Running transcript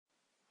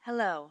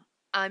Hello,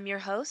 I'm your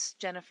host,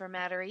 Jennifer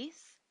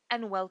Matarese,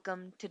 and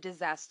welcome to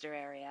Disaster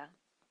Area.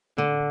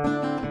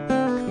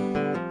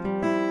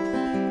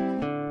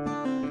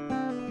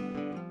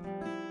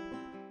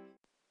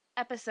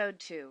 Episode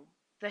 2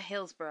 The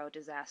Hillsborough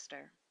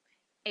Disaster.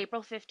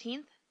 April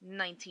 15th,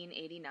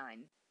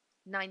 1989.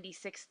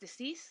 96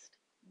 deceased,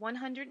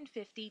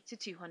 150 to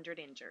 200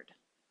 injured.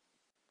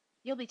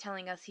 You'll be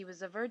telling us he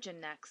was a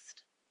virgin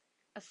next.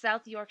 A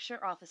South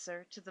Yorkshire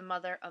officer to the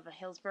mother of a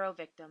Hillsborough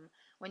victim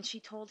when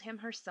she told him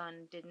her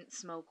son didn't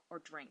smoke or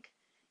drink,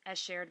 as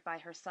shared by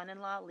her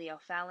son-in-law Leo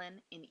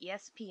Fallon in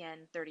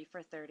ESPN 30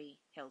 for 30,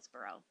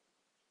 Hillsborough.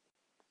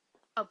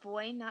 A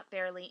boy not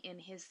barely in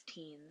his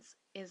teens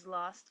is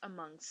lost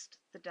amongst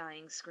the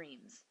dying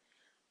screams.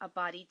 A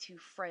body too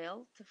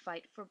frail to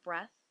fight for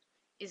breath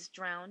is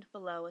drowned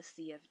below a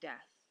sea of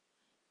death.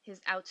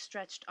 His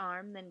outstretched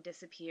arm then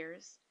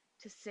disappears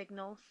to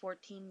signal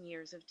 14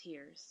 years of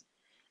tears,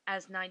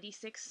 as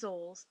 96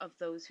 souls of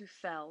those who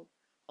fell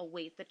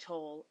await the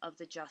toll of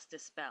the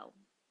Justice Bell.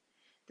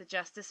 The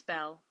Justice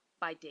Bell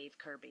by Dave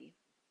Kirby.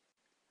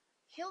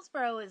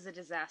 Hillsborough is a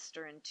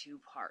disaster in two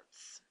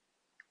parts: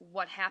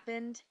 what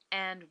happened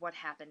and what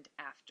happened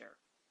after.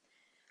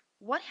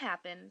 What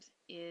happened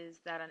is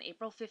that on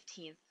April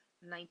 15th,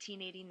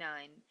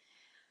 1989,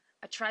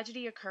 a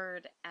tragedy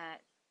occurred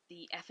at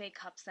the FA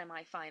Cup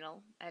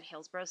semifinal at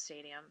Hillsborough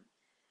Stadium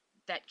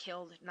that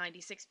killed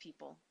 96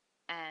 people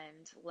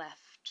and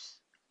left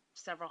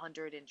several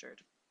hundred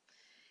injured.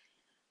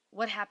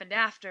 What happened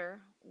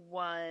after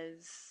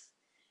was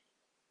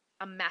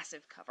a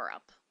massive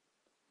cover-up.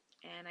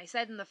 And I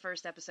said in the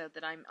first episode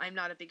that I'm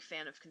not a big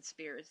fan of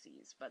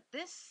conspiracies, but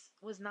this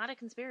was not a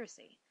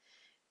conspiracy.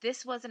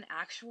 This was an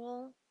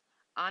actual,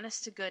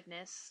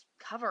 honest-to-goodness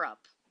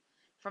cover-up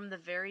from the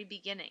very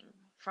beginning,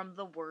 from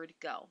the word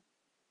go.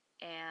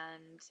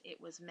 And it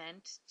was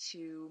meant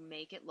to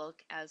make it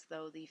look as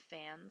though the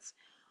fans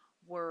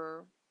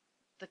were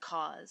the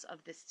cause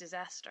of this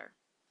disaster.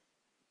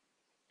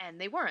 And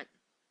they weren't,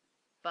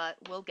 but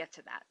we'll get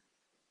to that.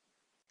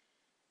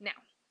 Now,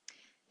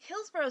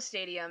 Hillsborough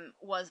Stadium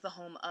was the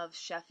home of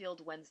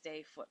Sheffield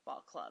Wednesday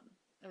Football Club.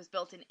 It was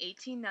built in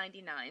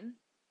 1899,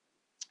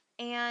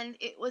 and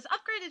it was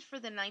upgraded for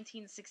the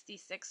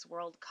 1966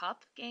 World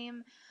Cup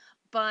game,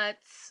 but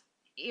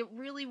it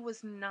really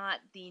was not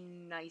the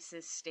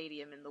nicest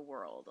stadium in the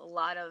world. A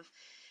lot of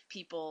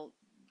people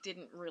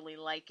didn't really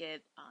like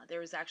it. There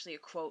was actually a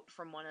quote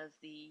from one of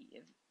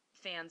the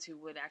fans who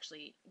would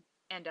actually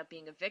end up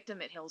being a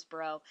victim at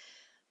Hillsborough.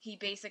 He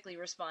basically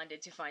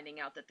responded to finding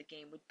out that the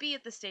game would be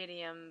at the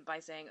stadium by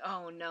saying,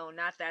 "Oh no,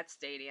 not that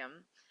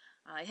stadium."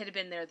 It had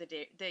been there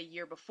the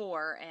year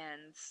before,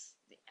 and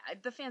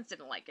the fans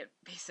didn't like it,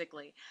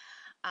 basically.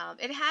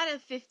 It had a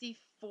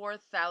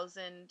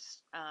 54,000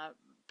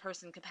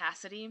 person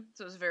capacity,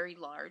 so it was very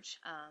large.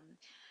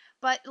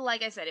 But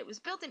like I said, it was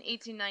built in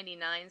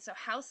 1899, so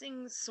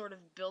housing sort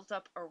of built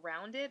up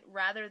around it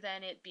rather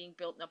than it being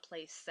built in a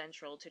place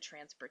central to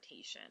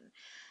transportation.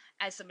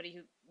 As somebody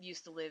who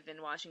used to live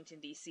in Washington,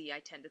 D.C.,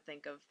 I tend to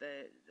think of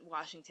the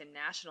Washington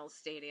National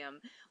Stadium,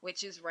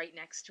 which is right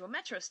next to a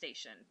metro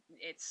station.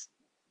 It's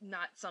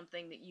not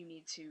something that you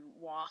need to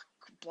walk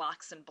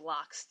blocks and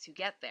blocks to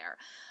get there.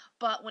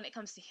 But when it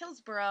comes to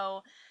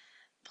Hillsborough,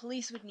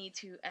 police would need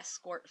to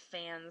escort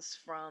fans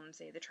from,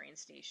 say, the train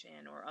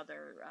station or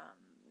other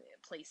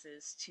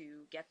places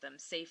to get them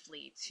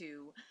safely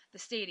to the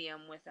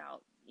stadium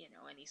without,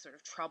 any sort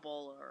of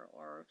trouble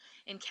or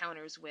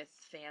encounters with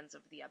fans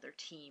of the other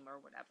team or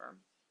whatever.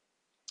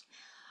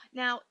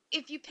 Now,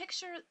 if you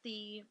picture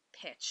the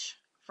pitch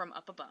from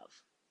up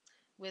above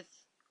with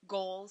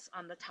goals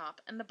on the top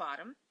and the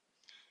bottom,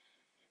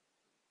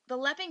 the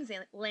Leppings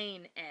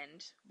Lane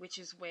end, which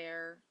is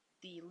where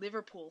the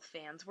Liverpool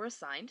fans were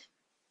assigned,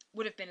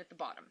 would have been at the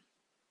bottom.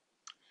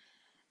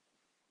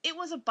 It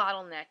was a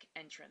bottleneck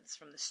entrance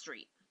from the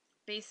street.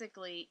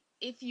 Basically,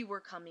 if you were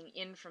coming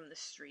in from the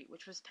street,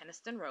 which was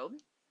Penistone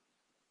Road,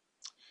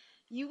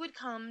 you would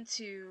come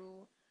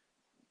to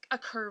a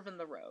curve in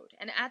the road,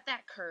 and at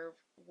that curve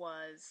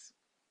was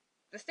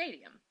the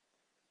stadium.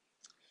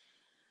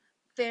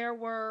 There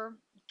were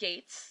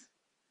gates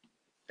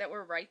that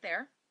were right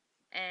there,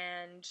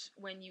 and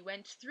when you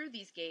went through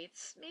these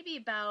gates, maybe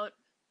about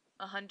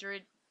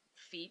 100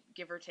 feet,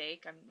 give or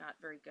take, I'm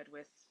not very good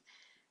with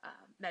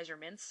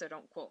measurements, so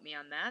don't quote me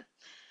on that,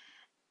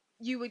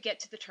 you would get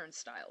to the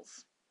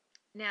turnstiles.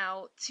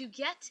 Now, to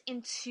get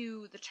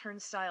into the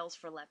turnstiles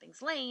for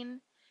Leppings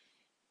Lane,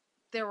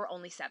 there were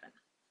only 7.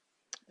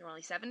 There were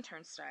only 7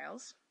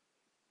 turnstiles.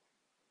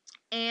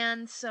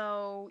 And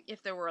so,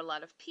 if there were a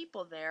lot of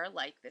people there,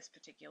 like this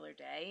particular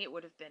day, it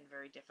would have been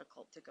very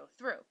difficult to go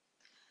through.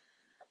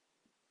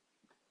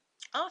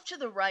 Off to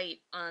the right,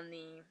 on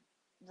the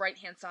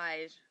right-hand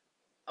side,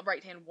 a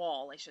right-hand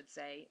wall, I should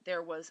say,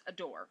 there was a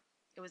door.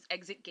 It was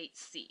exit gate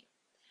C.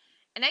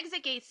 And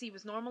exit gate C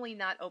was normally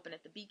not open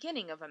at the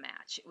beginning of a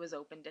match. It was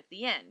opened at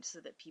the end so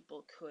that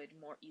people could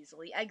more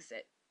easily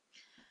exit.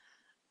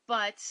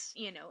 But,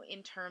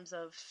 in terms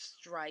of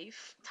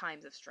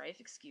times of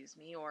strife,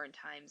 or in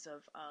times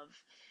of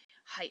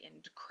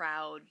heightened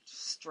crowd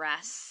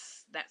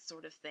stress, that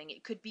sort of thing.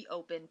 It could be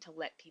open to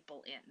let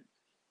people in.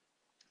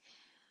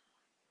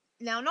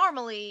 Now,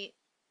 normally,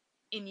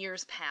 in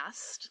years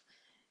past,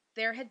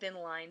 there had been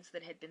lines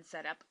that had been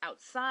set up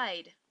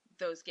outside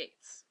those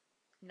gates.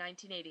 In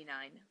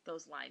 1989,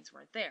 those lines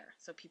weren't there,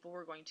 so people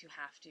were going to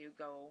have to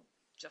go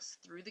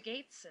just through the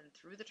gates and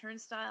through the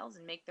turnstiles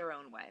and make their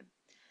own way.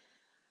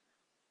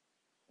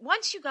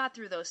 Once you got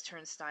through those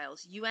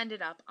turnstiles, you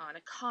ended up on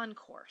a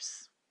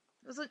concourse.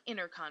 It was an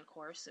inner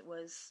concourse. It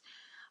was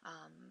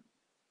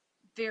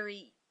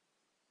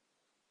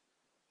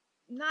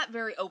not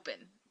very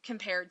open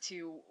compared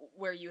to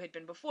where you had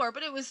been before,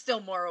 but it was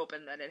still more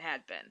open than it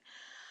had been.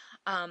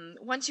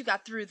 Once you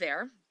got through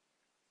there,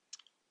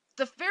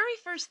 the very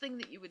first thing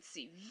that you would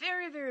see,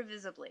 very, very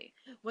visibly,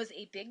 was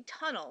a big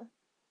tunnel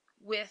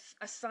with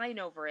a sign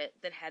over it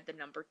that had the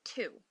number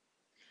 2.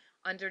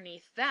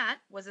 Underneath that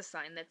was a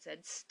sign that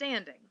said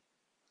standing.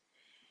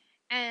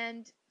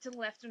 And to the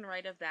left and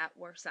right of that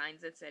were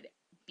signs that said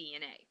B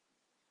and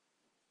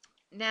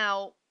A.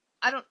 Now,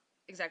 I don't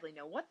exactly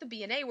know what the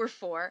B and A were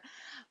for,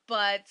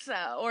 but,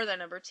 or the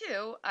number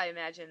 2, I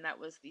imagine that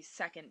was the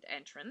second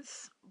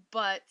entrance,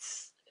 but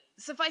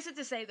suffice it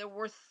to say, there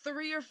were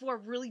 3 or 4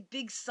 really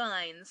big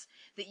signs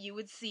that you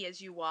would see as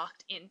you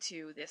walked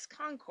into this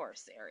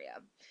concourse area.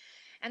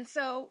 And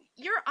so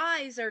your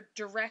eyes are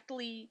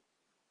directly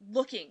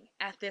looking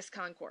at this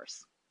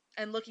concourse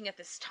and looking at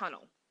this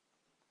tunnel.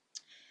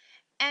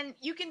 And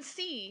you can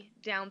see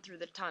down through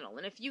the tunnel.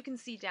 And if you can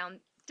see down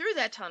through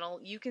that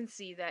tunnel, you can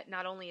see that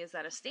not only is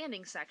that a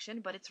standing section,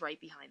 but it's right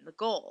behind the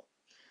goal.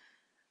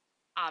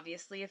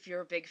 Obviously, if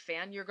you're a big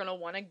fan, you're going to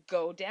want to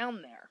go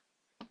down there.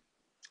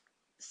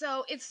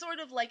 So it's sort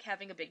of like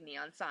having a big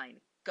neon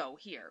sign, go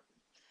here.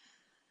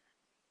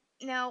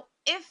 Now,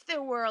 if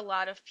there were a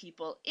lot of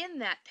people in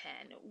that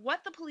pen,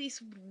 what the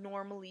police would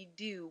normally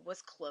do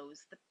was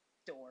close the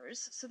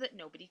doors so that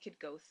nobody could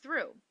go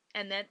through.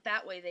 And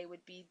that way they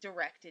would be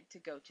directed to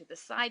go to the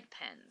side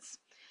pens.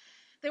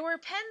 There were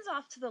pens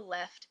off to the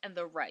left and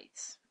the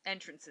right,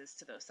 entrances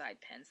to those side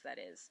pens, that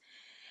is.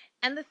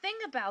 And the thing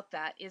about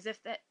that is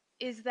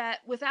that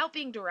without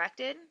being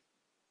directed,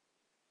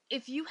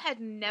 if you had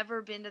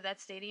never been to that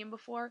stadium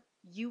before,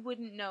 you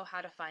wouldn't know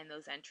how to find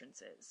those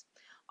entrances.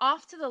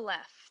 Off to the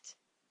left,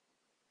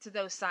 to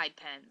those side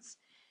pens,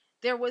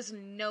 there was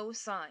no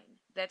sign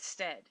that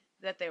said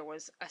that there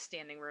was a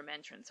standing room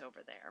entrance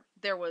over there.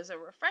 There was a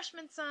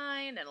refreshment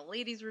sign and a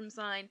ladies' room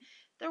sign.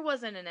 There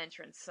wasn't an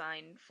entrance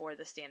sign for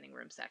the standing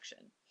room section.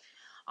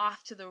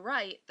 Off to the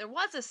right, there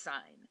was a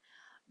sign,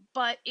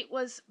 but it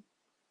was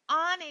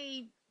on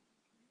a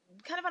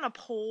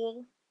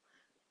pole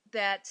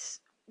that,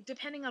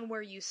 depending on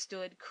where you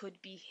stood,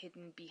 could be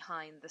hidden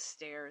behind the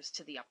stairs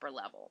to the upper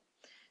level.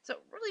 So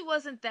it really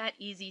wasn't that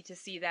easy to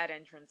see that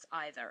entrance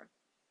either.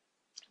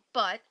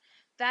 But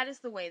that is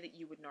the way that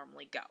you would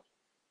normally go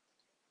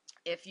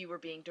if you were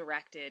being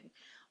directed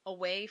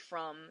away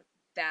from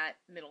that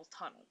middle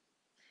tunnel.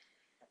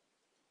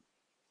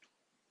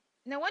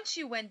 Now, once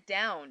you went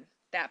down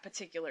that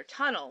particular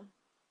tunnel,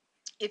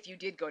 if you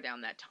did go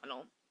down that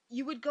tunnel,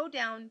 you would go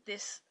down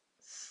this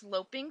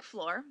sloping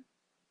floor,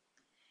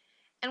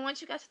 and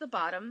once you got to the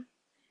bottom,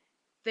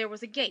 there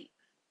was a gate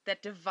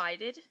that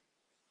divided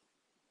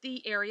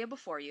the area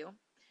before you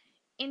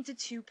into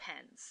 2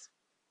 pens.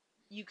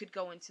 You could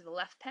go into the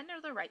left pen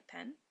or the right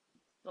pen,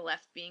 the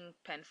left being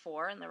pen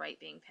 4 and the right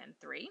being pen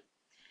 3.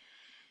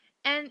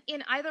 And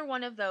in either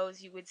one of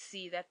those, you would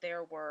see that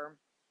there were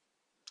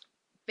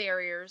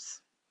barriers,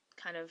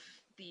 kind of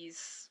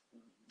these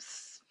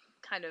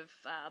kind of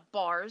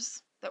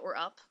bars that were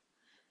up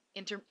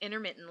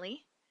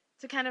intermittently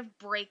to kind of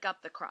break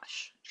up the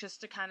crush,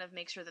 just to kind of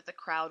make sure that the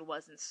crowd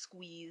wasn't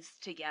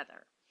squeezed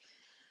together.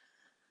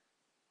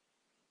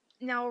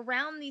 Now,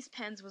 around these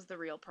pens was the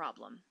real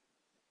problem.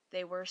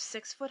 They were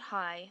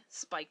 6-foot-high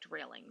spiked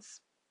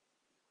railings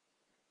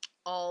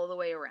all the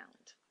way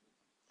around.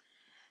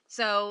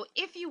 So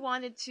if you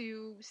wanted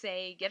to,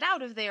 say, get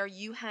out of there,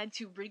 you had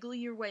to wriggle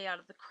your way out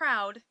of the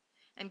crowd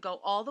and go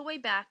all the way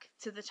back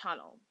to the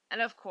tunnel.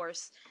 And of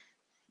course,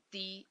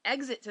 the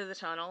exit to the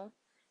tunnel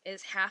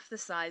is half the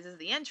size as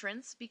the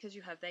entrance because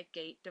you have that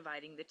gate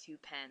dividing the 2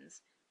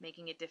 pens,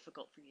 making it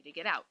difficult for you to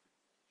get out.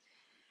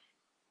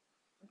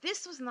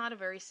 This was not a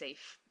very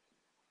safe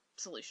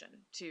solution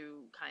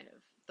to kind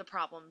of the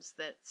problems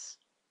that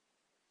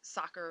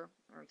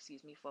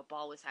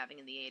football was having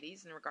in the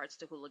 80s in regards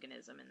to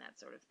hooliganism and that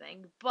sort of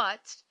thing.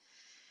 But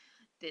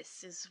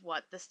this is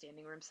what the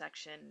standing room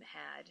section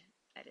had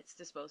at its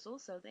disposal,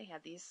 so they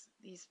had these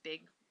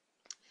big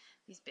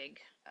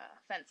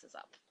fences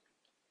up.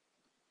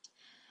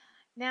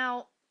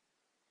 Now,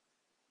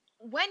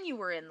 when you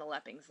were in the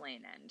Leppings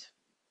Lane end,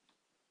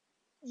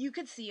 you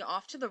could see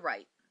off to the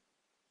right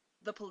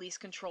the police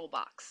control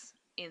box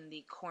in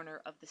the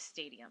corner of the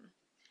stadium.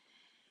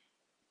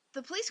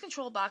 The police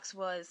control box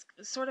was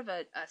sort of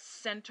a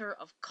center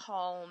of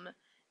calm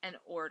and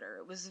order.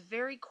 It was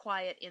very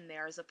quiet in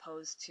there as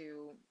opposed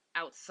to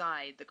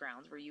outside the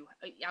grounds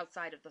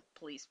outside of the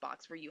police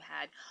box, where you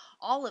had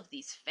all of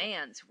these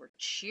fans who were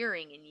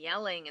cheering and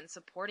yelling and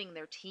supporting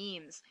their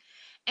teams.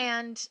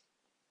 And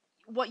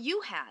what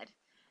you had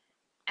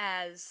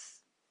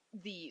as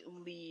the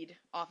lead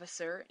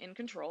officer in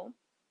control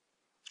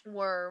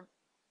were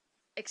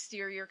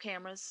exterior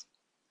cameras,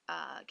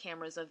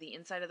 cameras of the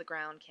inside of the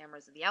ground,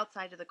 cameras of the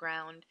outside of the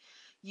ground.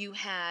 You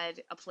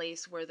had a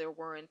place where there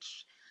weren't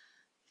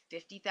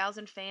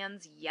 50,000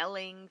 fans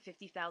yelling,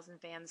 50,000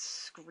 fans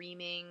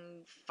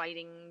screaming,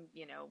 fighting,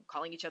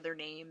 calling each other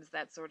names,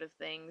 that sort of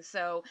thing.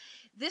 So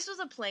this was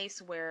a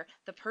place where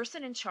the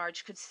person in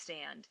charge could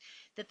stand,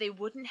 that they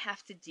wouldn't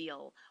have to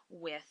deal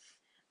with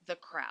the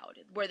crowd,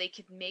 where they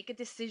could make a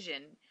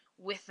decision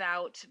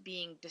without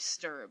being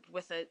disturbed,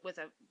 with a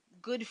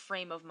good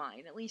frame of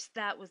mind. At least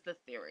that was the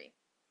theory.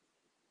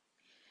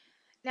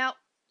 Now,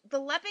 the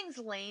Leppings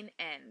Lane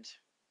end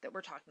that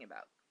we're talking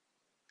about,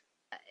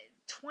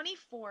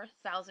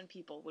 24,000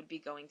 people would be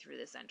going through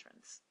this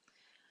entrance.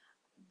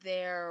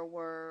 There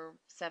were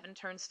 7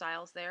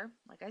 turnstiles there,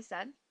 like I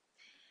said.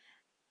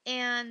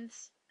 And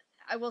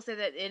I will say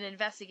that an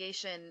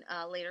investigation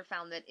later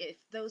found that if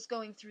those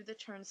going through the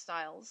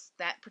turnstiles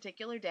that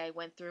particular day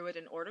went through at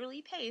an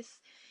orderly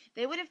pace,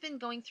 they would have been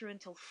going through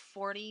until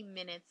 40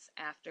 minutes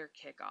after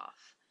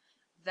kickoff.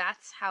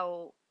 That's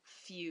how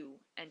few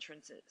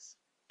entrances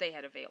they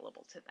had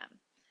available to them,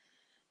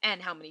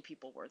 and how many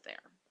people were there.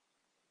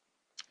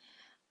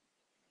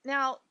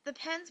 Now, the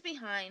pens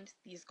behind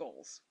these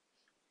goals,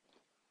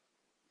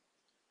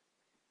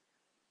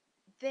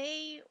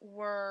 they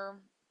were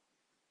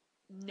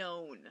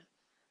known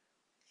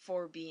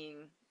for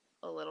being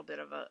a little bit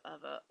of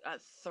a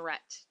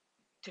threat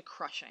to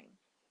crushing.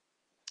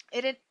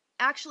 It had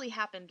actually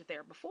happened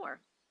there before.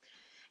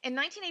 In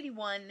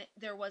 1981,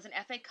 there was an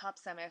FA Cup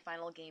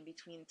semi-final game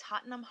between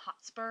Tottenham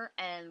Hotspur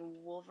and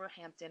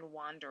Wolverhampton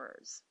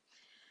Wanderers.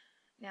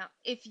 Now,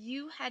 if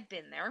you had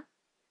been there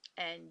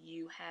and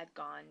you had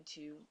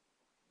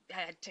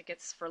had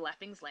tickets for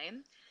Leppings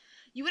Lane,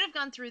 you would have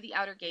gone through the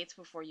outer gates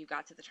before you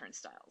got to the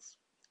turnstiles.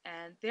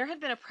 And there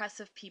had been a press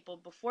of people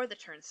before the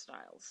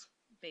turnstiles,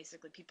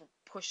 basically people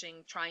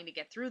pushing, trying to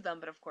get through them,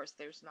 but of course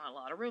there's not a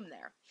lot of room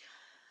there.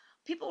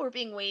 People were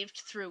being waved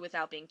through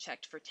without being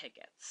checked for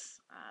tickets.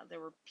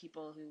 There were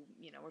people who,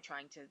 were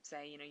trying to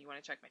say, you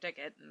want to check my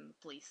ticket, and the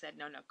police said,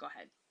 no, go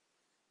ahead.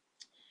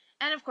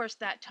 And of course,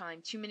 that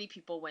time, too many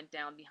people went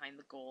down behind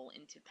the goal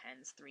into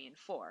pens 3 and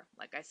 4.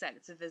 Like I said,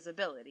 it's a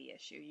visibility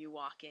issue. You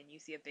walk in, you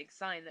see a big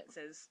sign that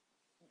says,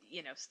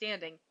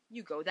 standing,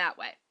 you go that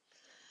way.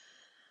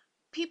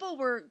 People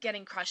were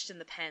getting crushed in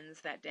the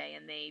pens that day,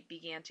 and they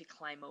began to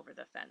climb over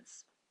the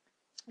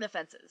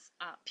fences.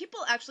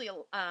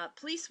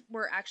 Police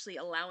were actually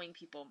allowing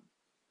people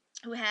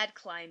who had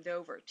climbed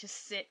over to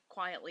sit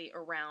quietly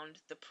around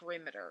the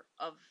perimeter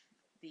of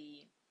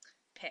the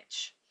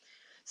pitch.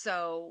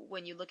 So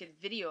when you look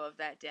at video of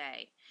that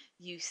day,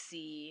 you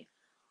see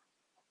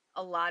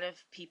a lot of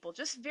people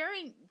just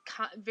very,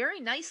 very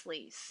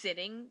nicely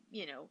sitting,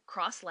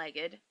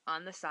 cross-legged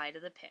on the side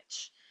of the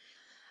pitch.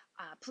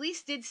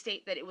 Police did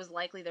state that it was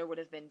likely there would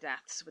have been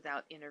deaths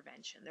without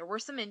intervention. There were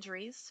some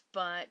injuries,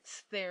 but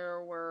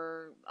there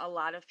were a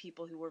lot of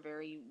people who were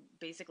very,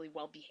 basically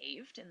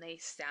well-behaved, and they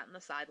sat on the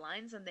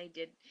sidelines, and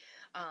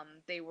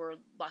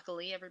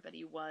luckily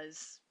everybody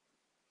was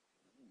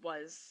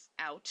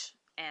out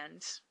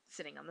and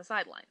sitting on the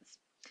sidelines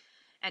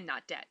and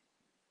not dead.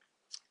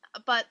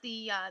 But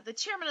the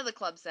chairman of the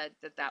club said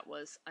that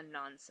was a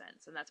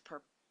nonsense, and that's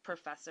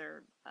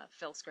Professor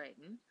Phil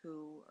Scraton,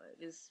 who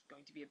is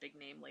going to be a big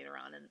name later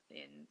on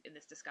in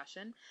this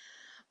discussion.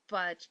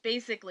 But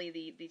basically,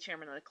 the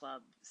chairman of the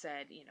club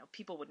said,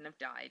 people wouldn't have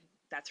died.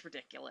 That's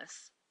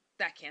ridiculous.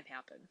 That can't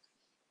happen.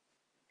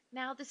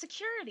 Now, the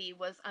security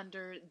was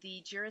under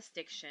the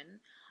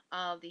jurisdiction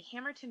of the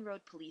Hamerton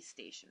Road Police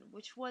Station,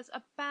 which was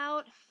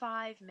about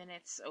 5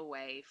 minutes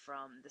away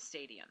from the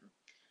stadium.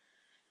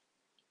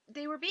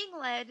 They were being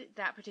led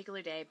that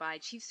particular day by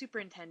Chief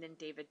Superintendent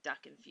David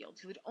Duckenfield,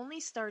 who had only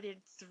started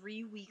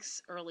 3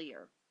 weeks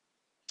earlier.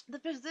 The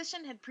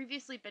position had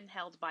previously been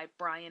held by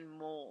Brian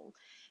Mole,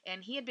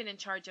 and he had been in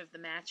charge of the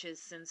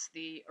matches since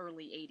the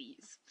early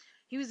 80s.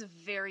 He was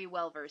very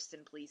well versed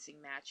in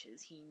policing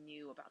matches. He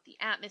knew about the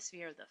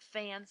atmosphere, the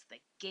fans, the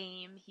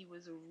game. He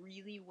was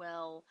really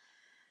well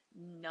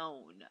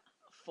known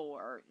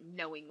for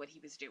knowing what he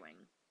was doing.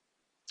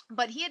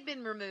 But he had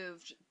been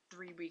removed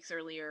 3 weeks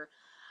earlier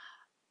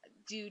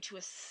due to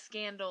a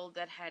scandal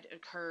that had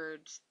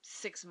occurred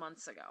 6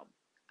 months ago.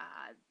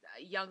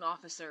 A young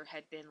officer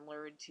had been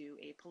lured to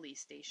a police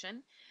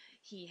station.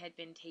 He had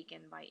been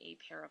taken by a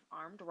pair of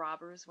armed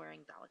robbers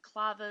wearing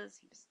balaclavas.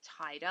 He was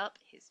tied up.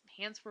 His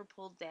pants were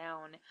pulled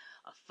down.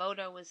 A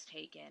photo was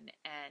taken,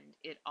 and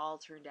it all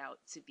turned out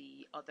to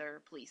be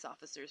other police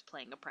officers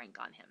playing a prank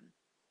on him.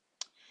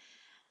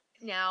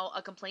 Now,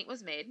 a complaint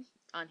was made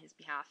on his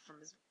behalf from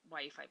his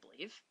wife, I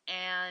believe,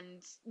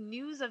 and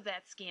news of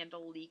that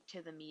scandal leaked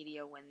to the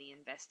media when the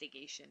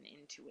investigation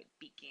into it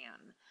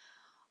began.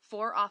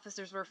 4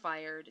 officers were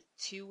fired,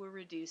 2 were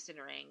reduced in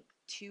rank,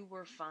 2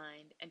 were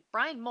fined, and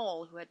Brian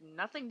Mole, who had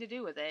nothing to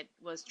do with it,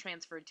 was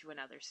transferred to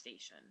another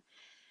station,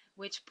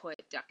 which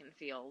put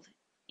Duckenfield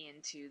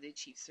into the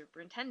chief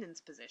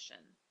superintendent's position.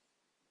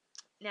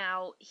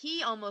 Now,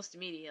 he almost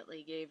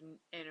immediately gave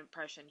an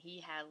impression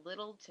he had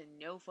little to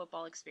no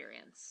football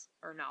experience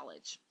or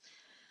knowledge.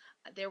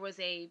 There was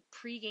a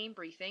pre-game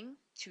briefing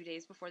 2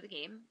 days before the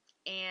game,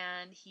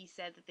 and he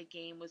said that the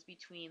game was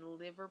between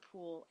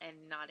Liverpool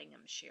and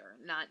Nottinghamshire,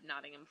 not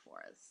Nottingham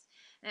Forest.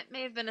 That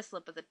may have been a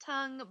slip of the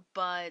tongue,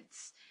 but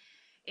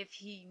if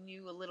he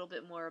knew a little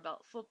bit more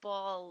about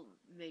football,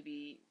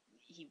 maybe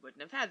he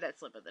wouldn't have had that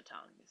slip of the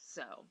tongue.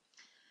 So,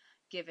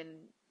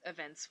 given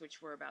events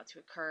which were about to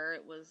occur,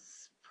 it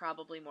was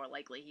probably more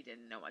likely he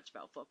didn't know much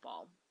about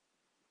football.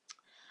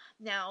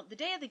 Now, the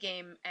day of the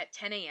game at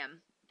 10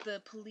 a.m.,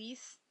 the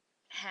police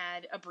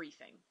had a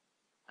briefing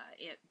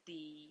at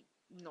the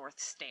North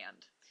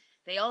Stand.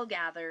 They all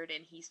gathered,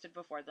 and he stood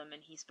before them,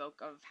 and he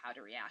spoke of how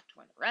to react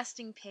when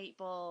arresting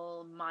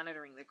people,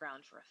 monitoring the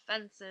ground for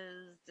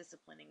offenses,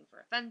 disciplining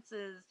for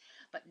offenses,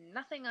 but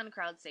nothing on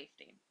crowd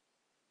safety.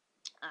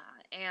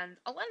 And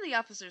a lot of the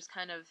officers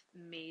kind of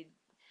made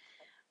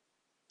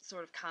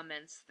sort of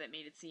comments that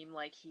made it seem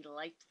like he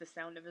liked the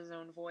sound of his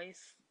own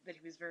voice, that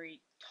he was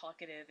very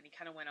talkative, and he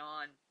kind of went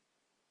on.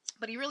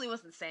 But he really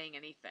wasn't saying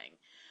anything,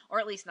 or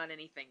at least not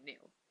anything new.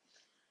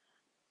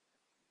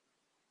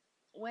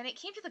 When it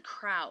came to the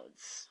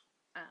crowds,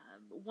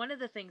 one of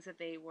the things that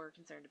they were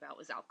concerned about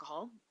was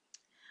alcohol.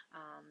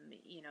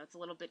 It's a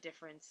little bit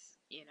different,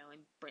 in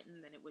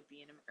Britain than it would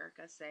be in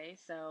America, say.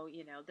 So,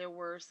 there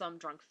were some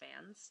drunk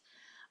fans,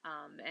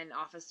 and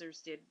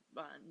officers did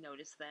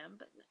notice them.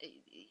 But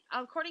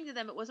according to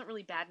them, it wasn't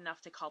really bad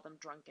enough to call them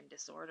drunk and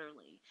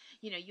disorderly.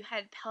 You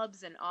had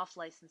pubs and off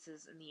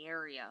licenses in the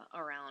area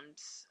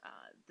around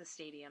the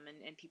stadium,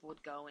 and people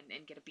would go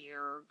and get a beer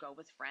or go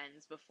with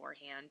friends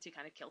beforehand to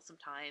kind of kill some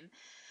time.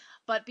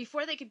 But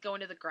before they could go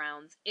into the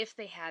grounds, if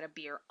they had a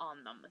beer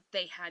on them,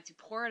 they had to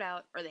pour it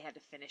out or they had to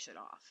finish it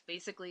off.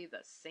 Basically, the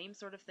same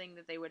sort of thing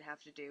that they would have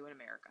to do in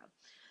America.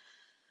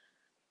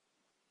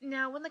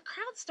 Now, when the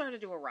crowd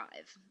started to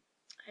arrive,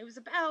 it was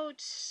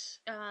about,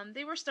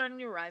 they were starting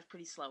to arrive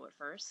pretty slow at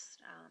first.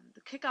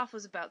 The kickoff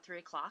was about 3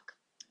 o'clock,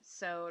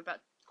 so about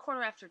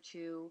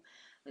 2:15,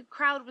 the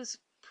crowd was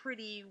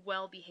pretty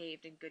well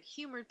behaved and good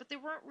humored, but there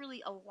weren't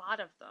really a lot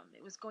of them.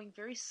 It was going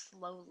very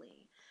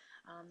slowly.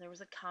 There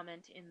was a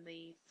comment in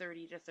the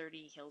 30 to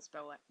 30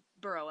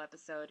 Hillsborough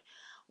episode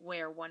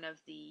where one of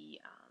the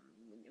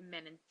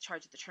men in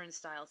charge of the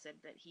turnstile said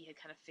that he had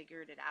kind of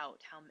figured it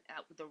out,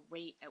 at the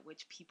rate at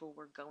which people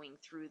were going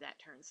through that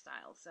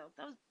turnstile. So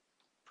that was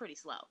pretty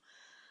slow.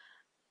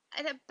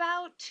 At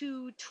about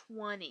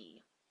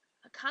 2:20,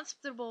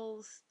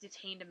 constables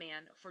detained a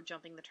man for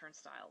jumping the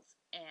turnstiles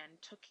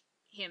and took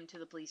him to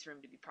the police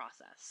room to be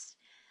processed.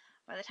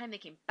 By the time they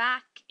came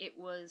back, it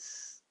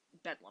was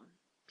bedlam.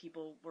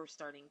 People were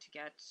starting to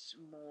get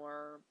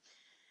more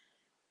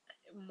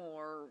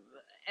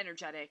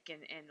energetic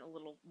and a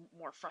little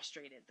more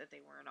frustrated that they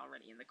weren't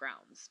already in the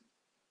grounds.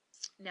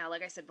 Now,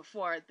 like I said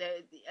before,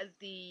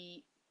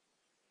 the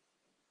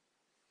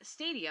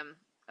stadium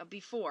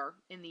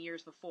in the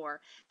years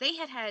before, they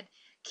had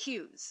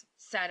queues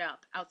set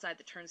up outside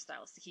the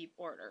turnstiles to keep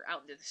order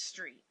out into the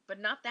street, but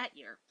not that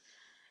year.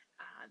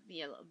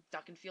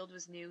 Duckenfield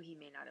was new. He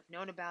may not have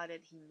known about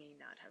it. He may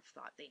not have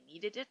thought they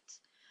needed it.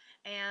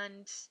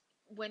 And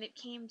when it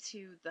came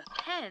to the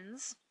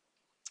pens,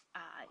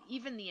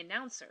 even the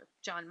announcer,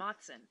 John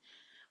Motson,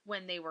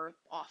 when they were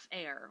off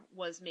air,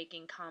 was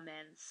making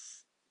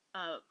comments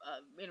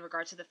in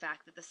regard to the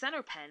fact that the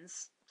center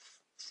pens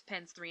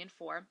 3 and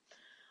 4,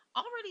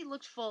 already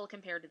looked full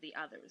compared to the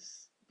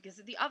others. Because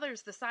of the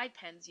others, the side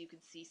pens, you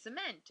could see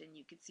cement and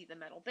you could see the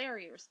metal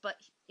barriers,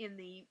 but in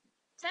the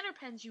center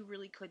pens, you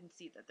really couldn't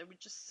see that. They were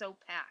just so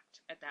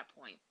packed at that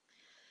point.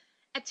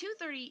 At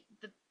 2:30,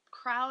 the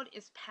crowd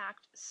is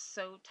packed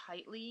so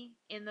tightly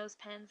in those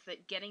pens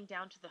that getting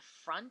down to the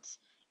front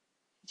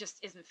just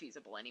isn't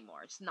feasible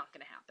anymore. It's not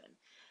going to happen.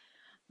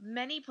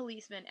 Many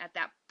policemen at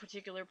that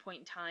particular point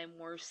in time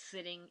were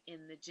sitting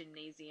in the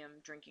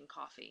gymnasium drinking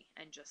coffee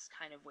and just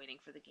kind of waiting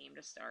for the game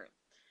to start.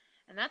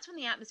 And that's when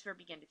the atmosphere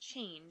began to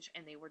change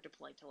and they were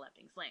deployed to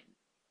Leppings Lane.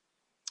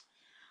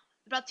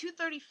 About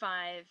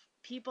 2:35,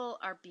 people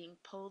are being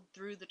pulled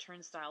through the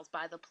turnstiles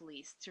by the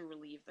police to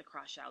relieve the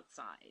crush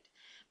outside.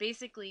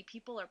 Basically,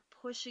 people are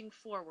pushing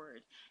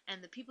forward,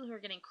 and the people who are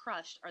getting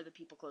crushed are the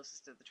people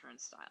closest to the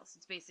turnstiles.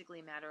 It's basically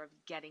a matter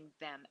of getting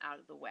them out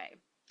of the way.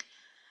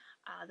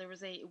 There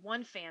was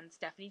one fan,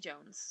 Stephanie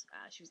Jones.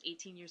 She was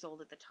 18 years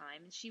old at the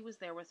time, and she was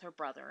there with her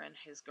brother and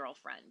his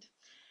girlfriend.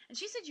 And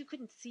she said you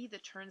couldn't see the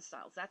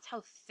turnstiles. That's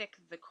how thick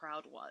the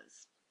crowd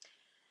was.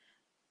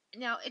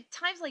 Now, at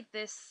times like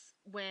this,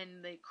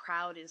 when the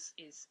crowd is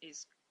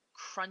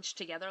crunched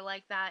together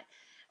like that,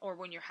 or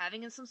when you're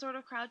having some sort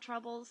of crowd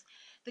troubles,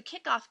 the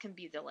kickoff can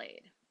be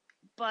delayed.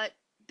 But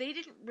they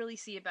didn't really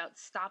see about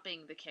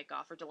stopping the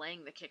kickoff or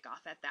delaying the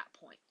kickoff at that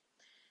point.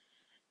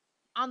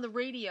 On the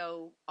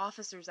radio,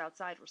 officers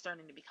outside were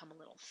starting to become a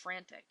little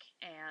frantic,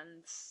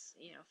 and,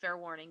 fair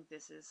warning,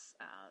 this is,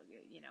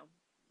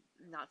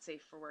 not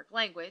safe for work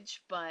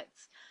language, but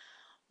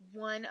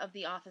one of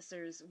the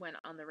officers went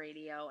on the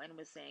radio and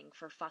was saying,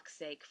 for fuck's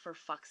sake,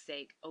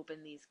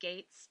 open these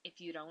gates. If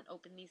you don't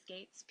open these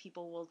gates,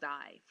 people will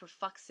die. For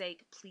fuck's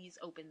sake, please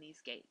open these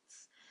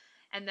gates.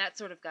 And that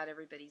sort of got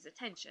everybody's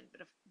attention,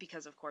 but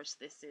because, of course,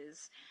 this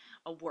is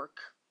a work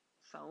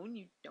phone,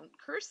 you don't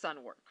curse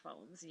on work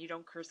phones, and you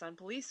don't curse on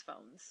police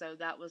phones. So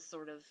that was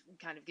sort of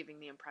kind of giving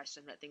the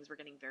impression that things were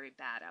getting very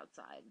bad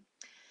outside.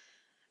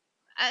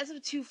 As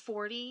of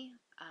 2:40,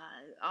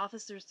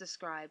 officers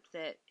described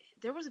that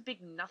there was a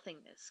big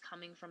nothingness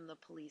coming from the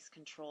police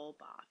control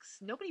box.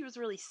 Nobody was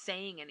really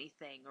saying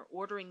anything or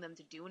ordering them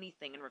to do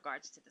anything in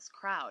regards to this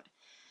crowd.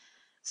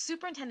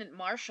 Superintendent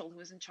Marshall, who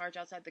was in charge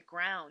outside the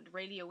ground,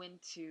 radioed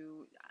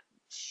into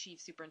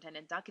Chief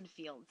Superintendent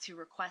Duckenfield to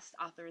request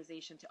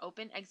authorization to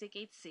open exit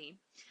gate C,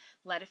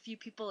 let a few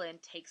people in,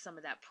 take some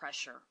of that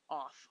pressure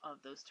off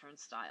of those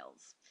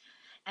turnstiles.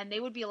 And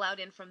they would be allowed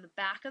in from the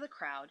back of the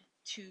crowd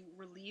to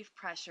relieve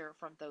pressure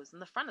from those in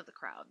the front of the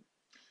crowd.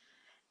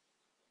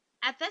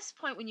 At this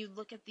point, when you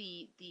look at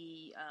the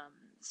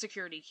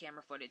security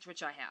camera footage,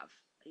 which I have,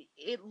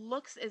 it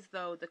looks as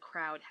though the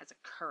crowd has a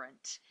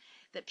current,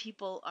 that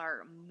people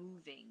are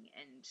moving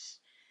and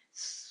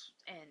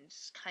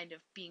kind of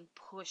being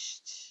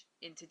pushed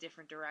into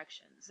different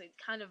directions. It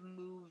kind of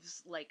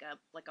moves like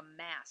a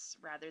mass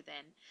rather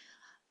than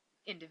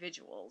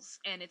individuals,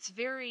 and it's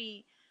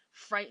very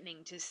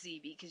frightening to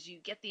see because you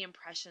get the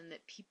impression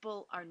that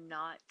people are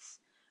not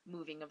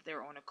moving of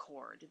their own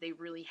accord. They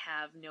really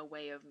have no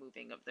way of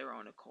moving of their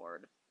own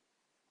accord.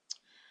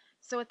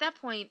 So at that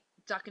point,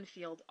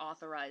 Duckenfield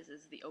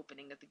authorizes the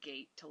opening of the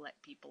gate to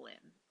let people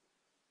in.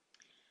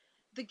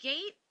 The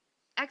gate,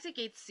 exit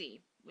gate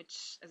C,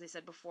 which, as I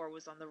said before,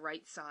 was on the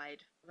right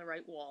side, on the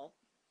right wall,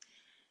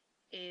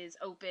 is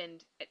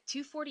opened at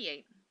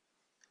 2:48,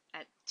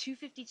 at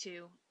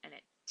 2:52, and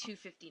at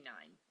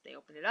 2:59. They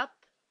open it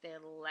up, they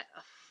let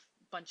a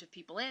bunch of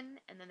people in,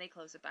 and then they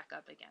close it back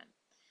up again.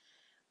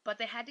 But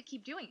they had to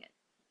keep doing it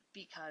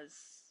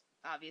because,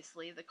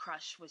 obviously, the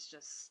crush was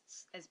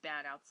just as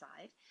bad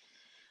outside.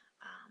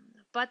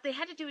 But they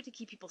had to do it to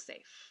keep people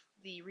safe.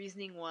 The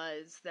reasoning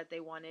was that they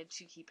wanted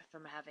to keep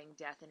from having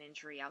death and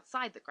injury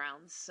outside the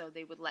grounds, so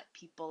they would let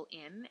people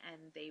in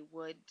and they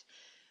would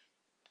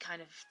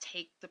kind of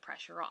take the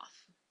pressure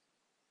off.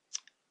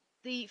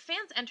 The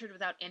fans entered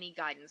without any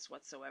guidance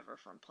whatsoever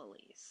from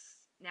police.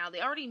 Now,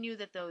 they already knew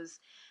that those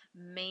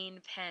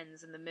main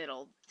pens in the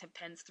middle,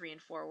 pens 3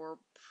 and 4, were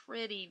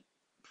pretty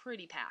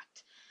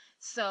packed.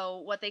 So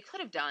what they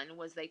could have done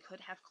was they could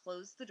have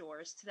closed the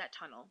doors to that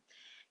tunnel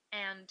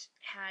and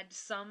had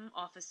some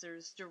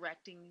officers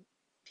directing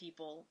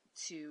people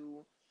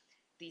to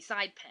the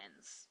side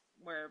pens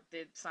where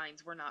the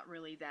signs were not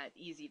really that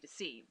easy to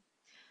see.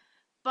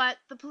 But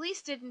the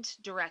police didn't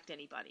direct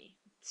anybody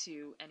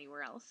to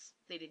anywhere else.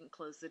 They didn't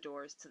close the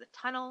doors to the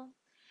tunnel,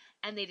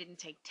 and they didn't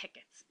take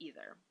tickets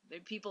either. The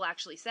people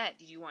actually said,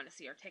 "Do you want to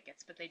see our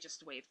tickets?" But they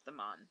just waved them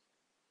on.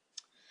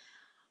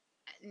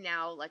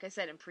 Now, like I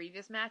said, in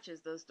previous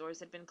matches, those doors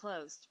had been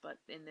closed, but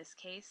in this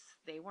case,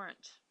 they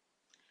weren't.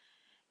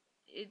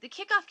 The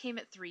kickoff came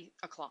at 3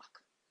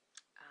 o'clock.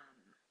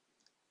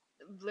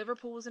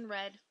 Liverpool was in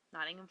red,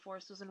 Nottingham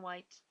Forest was in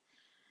white,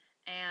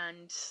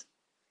 and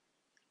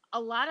a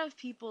lot of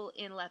people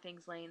in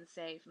Leppings Lane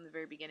say from the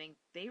very beginning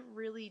they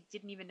really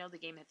didn't even know the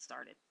game had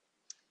started.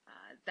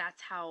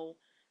 That's how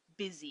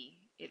busy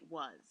it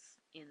was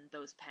in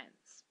those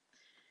pens.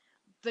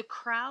 The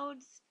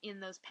crowds in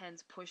those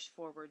pens pushed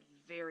forward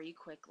very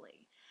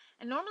quickly.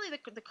 And normally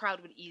the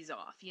crowd would ease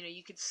off.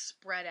 You could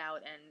spread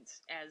out, and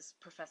as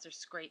Professor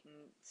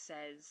Scraton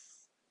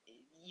says,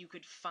 you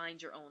could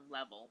find your own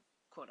level,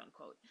 quote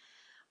unquote.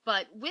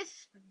 But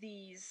with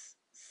these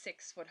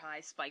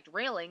 6-foot-high spiked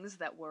railings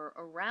that were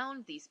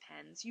around these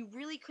pens, you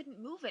really couldn't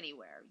move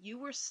anywhere. You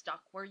were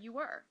stuck where you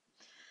were.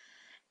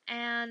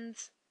 And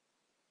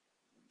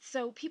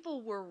so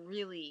people were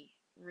really,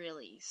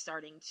 really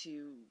starting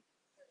to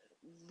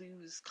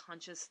lose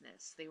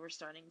consciousness. They were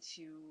starting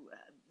to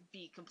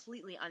be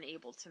completely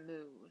unable to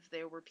move.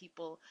 There were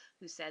people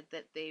who said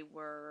that they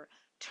were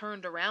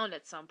turned around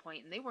at some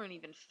point and they weren't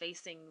even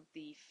facing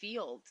the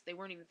field. They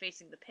weren't even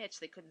facing the pitch.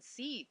 They couldn't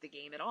see the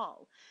game at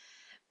all.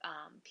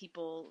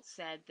 People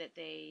said that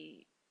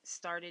they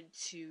started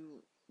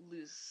to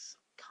lose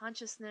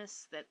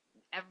consciousness, that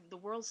the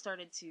world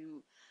started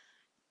to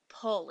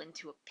pull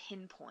into a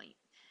pinpoint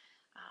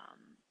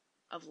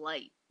of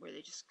light where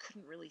they just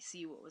couldn't really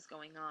see what was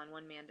going on.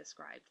 One man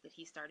described that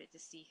he started to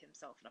see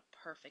himself in a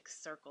perfect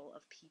circle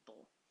of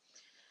people.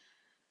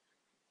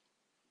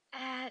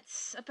 At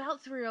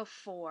about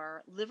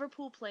 3:04,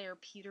 Liverpool player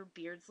Peter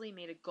Beardsley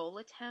made a goal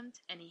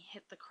attempt and he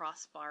hit the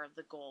crossbar of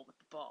the goal with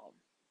the ball.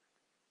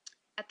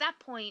 At that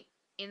point,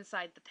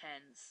 inside the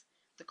pens,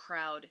 the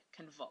crowd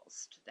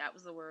convulsed. That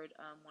was the word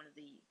one of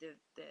the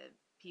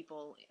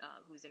people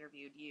who was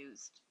interviewed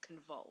used,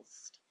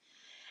 convulsed.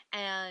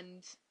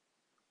 And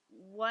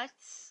what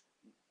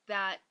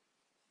that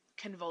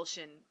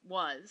convulsion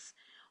was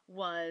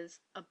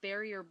a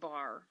barrier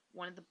bar,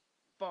 one of the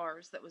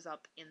bars that was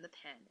up in the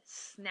pen,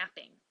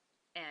 snapping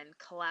and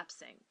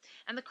collapsing.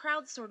 And the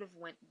crowd sort of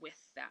went with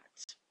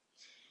that.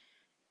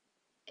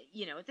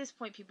 At this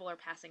point, people are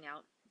passing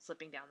out,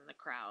 slipping down in the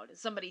crowd.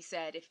 Somebody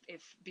said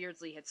if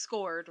Beardsley had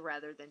scored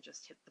rather than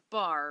just hit the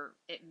bar,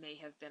 it may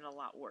have been a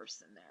lot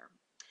worse in there.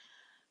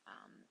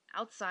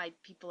 Outside,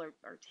 people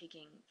are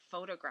taking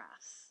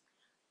photographs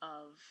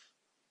of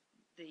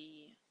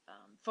the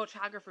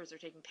photographers are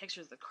taking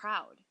pictures of the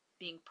crowd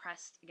being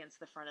pressed against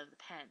the front of the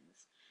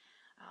pens.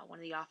 One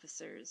of the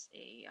officers,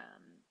 a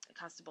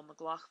Constable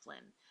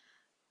McLaughlin,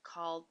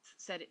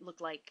 said it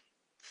looked like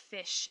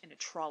fish in a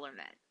trawler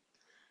net.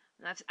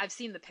 And I've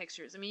seen the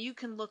pictures. I mean, you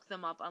can look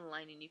them up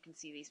online and you can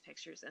see these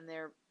pictures, and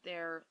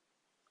they're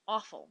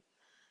awful,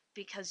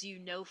 because you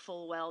know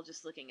full well,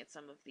 just looking at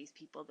some of these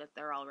people, that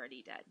they're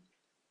already dead.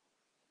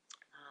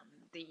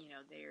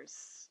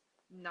 There's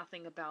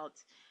nothing about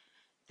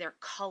their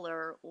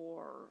color,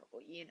 or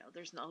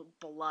there's no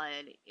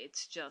blood.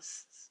 It's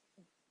just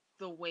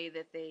the way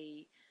that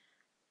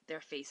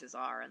their faces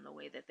are and the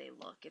way that they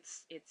look.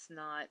 It's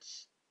not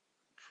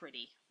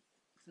pretty.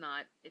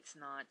 It's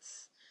not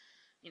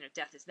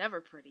death is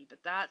never pretty, but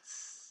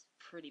that's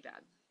pretty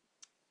bad.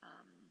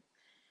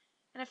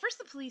 And at first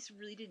the police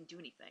really didn't do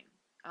anything.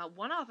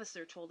 One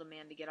officer told a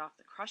man to get off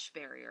the crush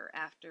barrier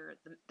after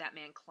that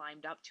man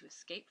climbed up to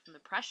escape from the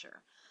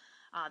pressure.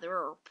 There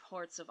were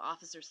reports of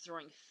officers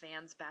throwing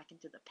fans back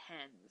into the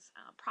pens,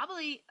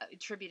 probably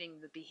attributing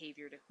the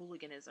behavior to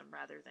hooliganism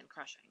rather than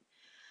crushing.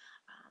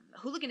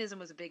 Hooliganism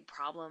was a big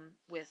problem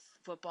with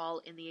football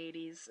in the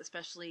 80s,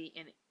 especially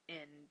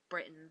in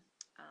Britain.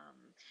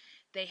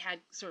 They had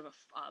sort of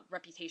a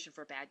reputation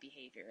for bad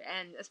behavior,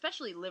 and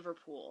especially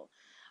Liverpool,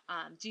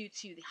 due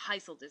to the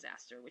Heysel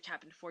disaster, which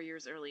happened 4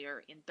 years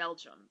earlier in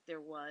Belgium.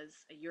 There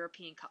was a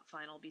European Cup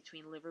final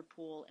between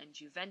Liverpool and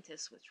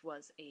Juventus, which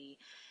was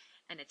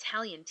an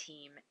Italian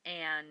team,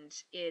 and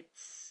it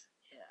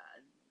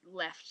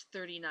left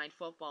 39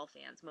 football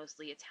fans,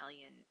 mostly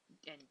Italian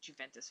and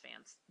Juventus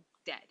fans,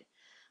 dead.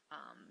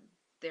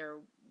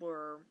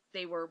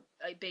 They were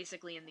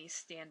basically in these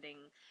standing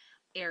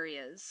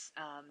areas,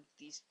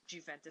 these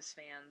Juventus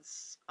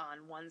fans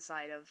on one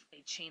side of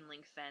a chain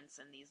link fence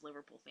and these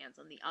Liverpool fans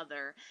on the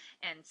other,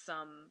 and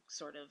some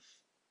sort of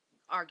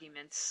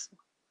arguments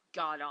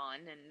got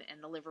on,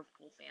 and the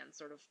Liverpool fans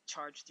sort of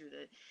charged through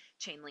the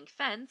chain link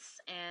fence,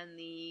 and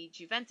the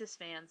Juventus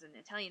fans and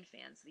Italian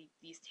fans,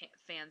 these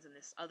fans in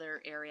this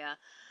other area,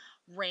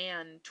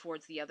 ran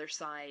towards the other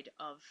side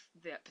of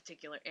that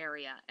particular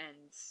area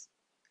and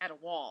at a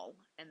wall,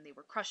 and they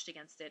were crushed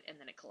against it, and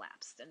then it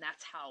collapsed, and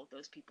that's how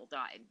those people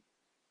died.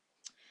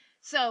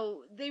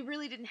 So they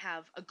really didn't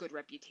have a good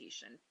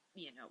reputation,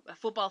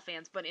 football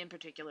fans, but in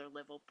particular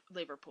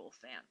Liverpool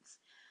fans.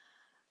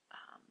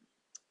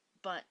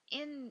 But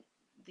in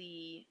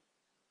the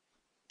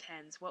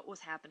pens, what was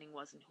happening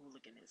wasn't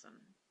hooliganism.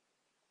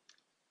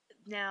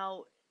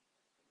 Now,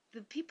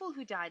 the people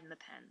who died in the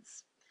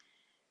pens,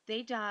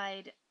 they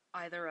died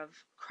either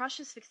of crush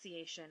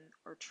asphyxiation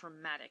or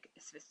traumatic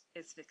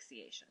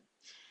asphyxiation.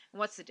 And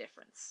what's the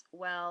difference?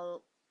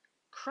 Well,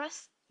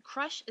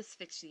 crush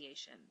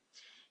asphyxiation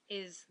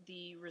is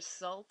the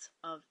result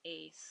of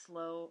a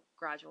slow,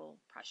 gradual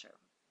pressure.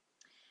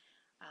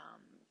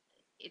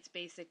 It's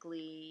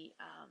basically,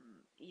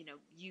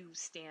 you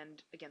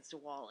stand against a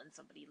wall and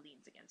somebody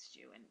leans against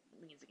you and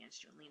leans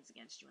against you and leans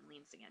against you and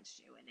leans against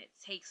you, and it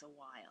takes a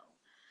while.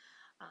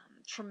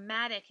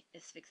 Traumatic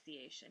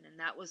asphyxiation, and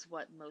that was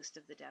what most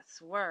of the deaths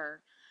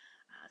were,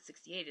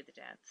 68 of the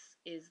deaths,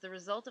 is the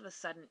result of a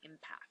sudden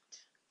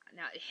impact.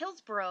 Now, at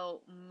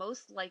Hillsborough,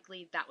 most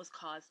likely that was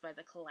caused by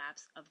the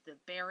collapse of the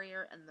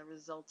barrier and the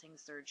resulting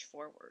surge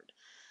forward.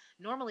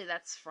 Normally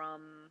that's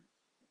from,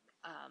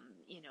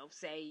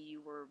 say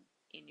you were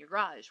in your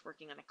garage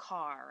working on a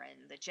car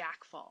and the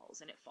jack falls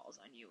and it falls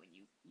on you and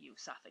you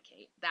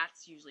suffocate.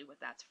 That's usually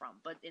what that's from.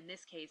 But in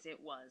this case, it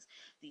was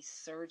the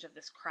surge of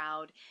this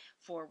crowd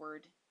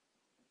forward,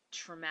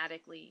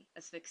 traumatically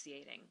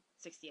asphyxiating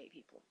 68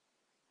 people.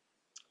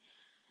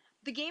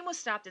 The game was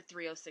stopped at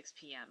 3:06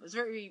 p.m. It was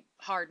very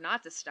hard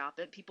not to stop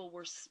it. People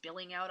were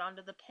spilling out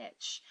onto the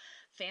pitch.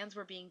 Fans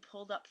were being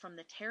pulled up from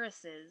the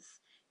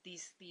terraces,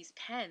 these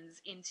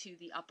pens, into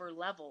the upper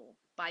level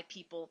by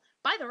people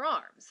by their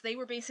arms. They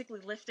were basically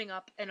lifting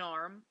up an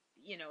arm,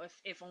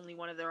 if only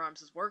one of their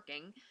arms was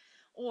working,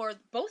 or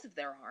both of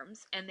their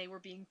arms, and they were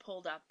being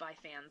pulled up by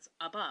fans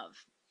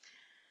above.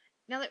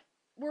 Now,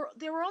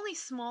 there were only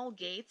small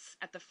gates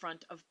at the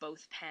front of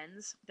both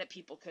pens that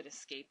people could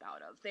escape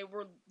out of. They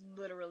were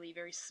literally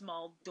very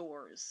small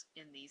doors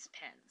in these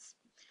pens.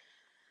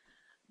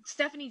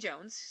 Stephanie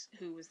Jones,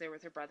 who was there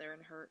with her brother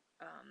and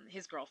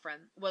his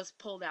girlfriend, was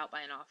pulled out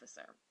by an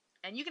officer.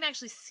 And you can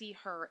actually see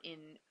her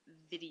in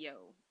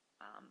video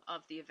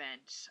of the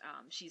event.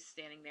 She's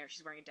standing there.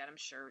 She's wearing a denim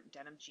shirt,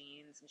 denim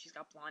jeans, and she's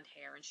got blonde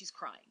hair, and she's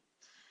crying.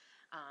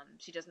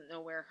 She doesn't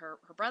know where her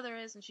brother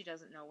is, and she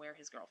doesn't know where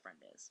his girlfriend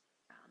is.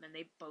 And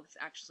they both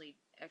actually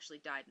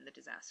died in the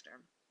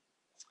disaster.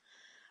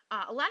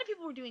 A lot of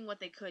people were doing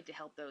what they could to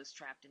help those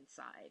trapped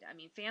inside. I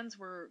mean, fans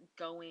were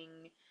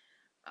going,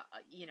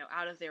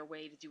 out of their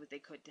way to do what they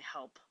could to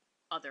help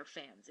other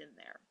fans in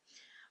there.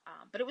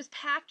 But it was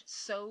packed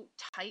so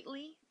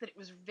tightly that it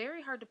was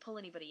very hard to pull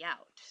anybody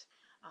out.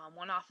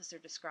 One officer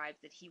described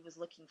that he was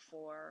looking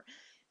for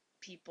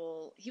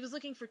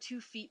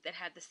 2 feet that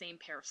had the same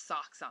pair of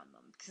socks on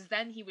them, because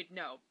then he would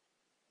know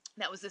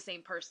that was the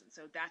same person.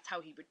 So that's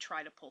how he would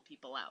try to pull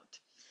people out.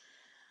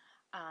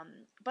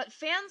 But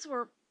fans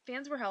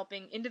were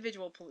helping.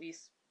 Individual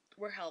police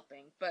were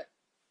helping, but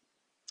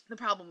the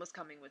problem was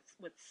coming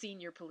with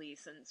senior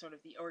police and sort of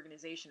the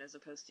organization as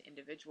opposed to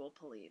individual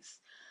police.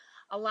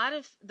 A lot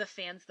of the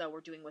fans, though,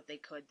 were doing what they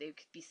could. They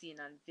could be seen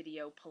on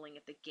video pulling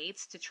at the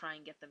gates to try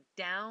and get them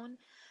down.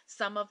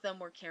 Some of them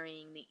were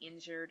carrying the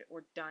injured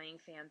or dying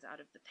fans out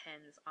of the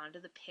pens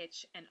onto the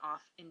pitch and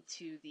off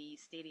into the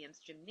stadium's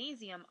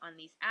gymnasium on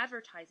these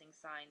advertising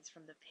signs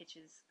from the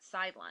pitch's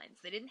sidelines.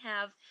 They didn't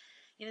have,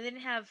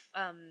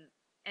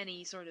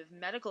 any sort of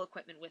medical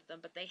equipment with them,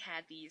 but they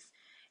had these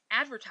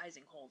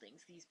advertising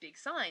holdings, these big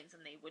signs,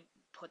 and they would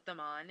put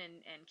them on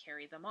and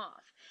carry them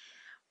off.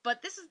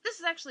 But this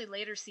is actually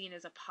later seen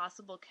as a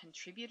possible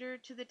contributor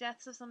to the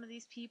deaths of some of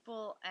these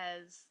people,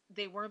 as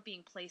they weren't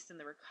being placed in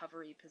the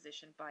recovery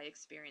position by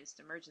experienced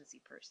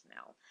emergency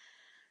personnel.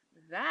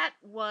 That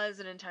was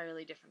an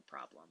entirely different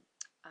problem.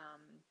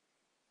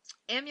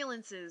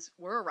 Ambulances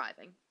were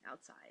arriving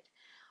outside,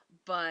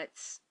 but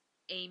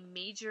a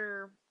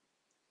major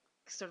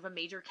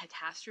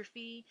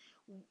catastrophe,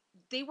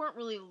 they weren't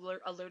really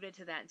alerted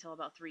to that until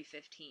about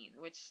 3:15,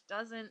 which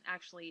doesn't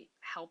actually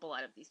help a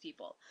lot of these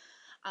people.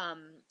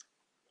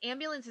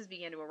 Ambulances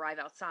began to arrive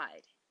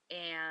outside,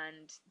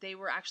 and they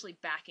were actually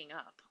backing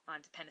up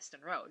onto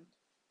Penistone Road.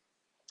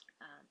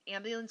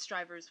 Ambulance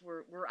drivers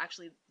were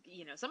actually,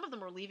 some of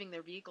them were leaving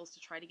their vehicles to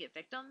try to get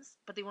victims,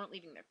 but they weren't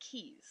leaving their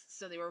keys,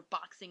 so they were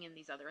boxing in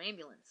these other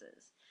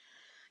ambulances.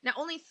 Now,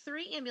 only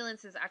 3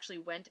 ambulances actually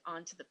went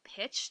onto the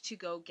pitch to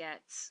go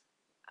get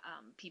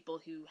people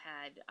who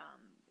had,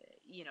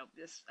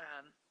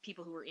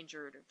 people who were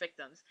injured or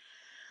victims.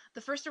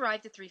 The first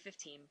arrived at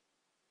 3:15.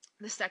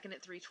 The second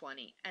at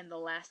 3:20, and the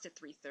last at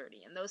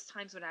 3:30, and those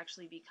times would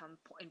actually become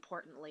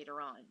important later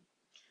on.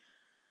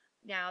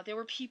 Now, there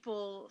were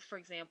people, for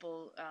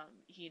example,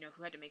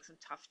 who had to make some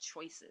tough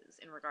choices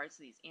in regards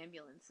to these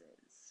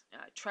ambulances.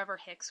 Trevor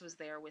Hicks was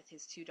there with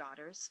his 2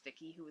 daughters,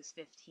 Vicky, who was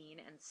 15,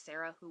 and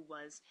Sarah, who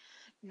was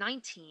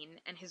 19,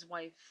 and his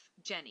wife,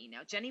 Jenny.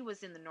 Now, Jenny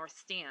was in the north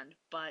stand,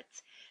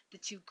 but the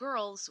 2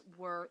 girls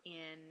were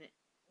in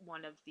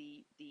one of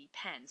the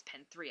pens,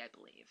 pen 3, I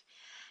believe.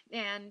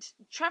 And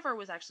Trevor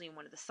was actually in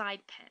one of the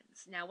side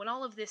pens. Now, when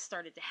all of this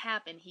started to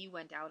happen, he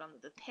went out onto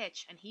the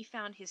pitch, and he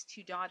found his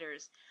 2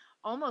 daughters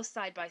almost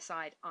side by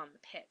side on the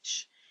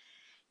pitch.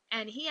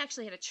 And he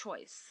actually had a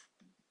choice.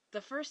 The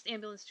first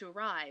ambulance to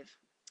arrive,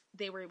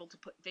 they were able to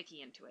put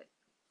Vicky into it.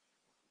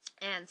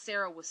 And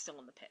Sarah was still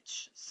on the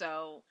pitch.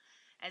 So,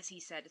 as he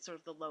said, it's sort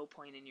of the low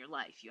point in your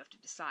life. You have to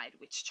decide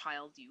which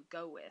child you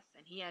go with.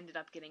 And he ended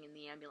up getting in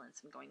the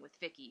ambulance and going with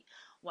Vicky,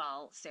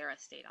 while Sarah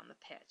stayed on the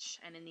pitch.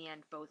 And in the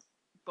end,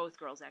 both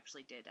girls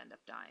actually did end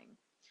up dying.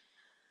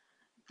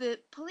 The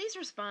police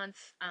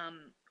response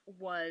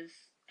was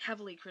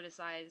heavily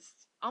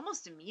criticized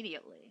almost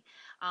immediately.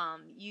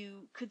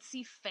 You could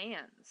see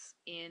fans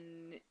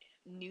in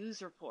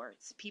news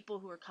reports, people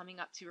who are coming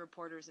up to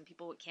reporters and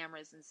people with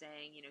cameras and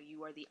saying,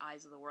 you are the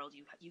eyes of the world.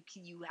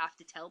 You have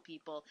to tell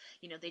people,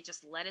 they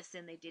just let us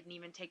in. They didn't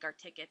even take our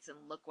tickets,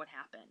 and look what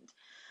happened.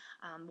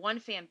 One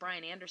fan,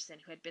 Brian Anderson,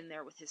 who had been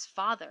there with his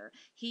father,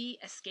 he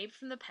escaped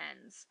from the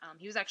pens.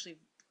 He was actually,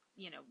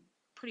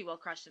 pretty well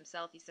crushed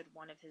himself. He said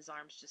one of his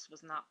arms just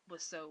was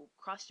so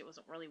crushed it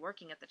wasn't really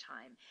working at the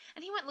time.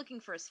 And he went looking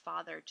for his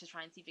father to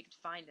try and see if he could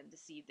find him, to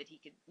see that he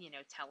could,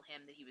 tell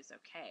him that he was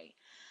okay.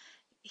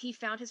 He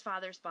found his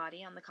father's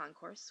body on the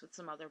concourse with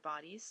some other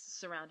bodies,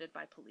 surrounded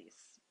by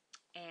police.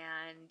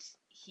 And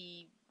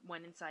he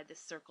went inside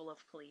this circle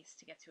of police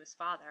to get to his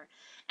father.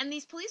 And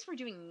these police were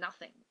doing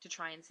nothing to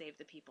try and save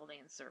the people they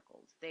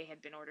encircled. They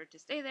had been ordered to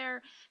stay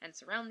there and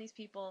surround these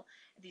people,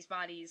 these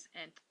bodies,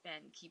 and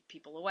keep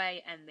people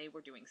away, and they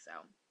were doing so.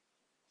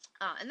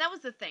 And that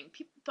was the thing.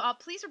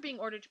 Police were being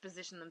ordered to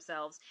position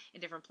themselves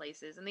in different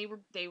places, and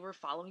they were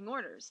following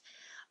orders.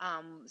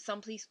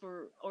 Some police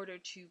were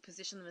ordered to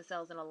position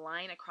themselves in a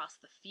line across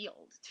the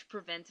field to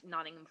prevent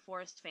Nottingham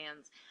Forest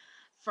fans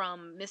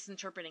from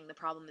misinterpreting the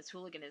problem as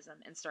hooliganism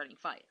and starting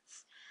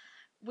fights.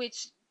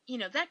 Which,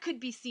 that could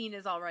be seen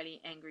as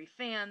already angry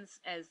fans,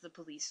 as the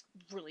police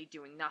really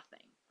doing nothing.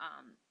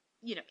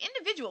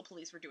 Individual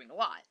police were doing a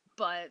lot,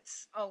 but,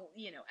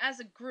 as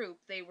a group,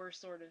 they were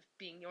sort of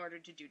being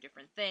ordered to do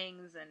different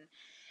things,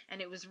 and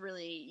it was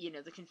really,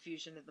 the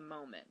confusion of the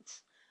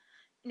moment.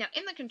 Now,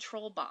 in the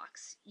control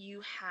box,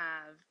 you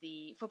have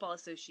the Football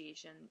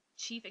Association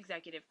Chief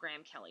Executive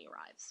Graham Kelly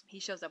arrives. He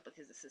shows up with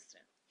his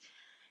assistant.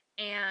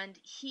 And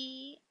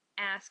he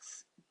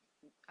asks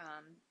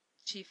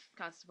Chief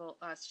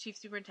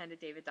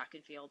Superintendent David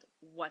Duckenfield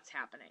what's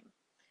happening.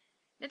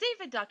 Now,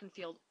 David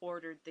Duckenfield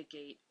ordered the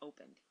gate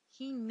opened.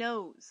 He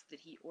knows that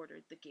he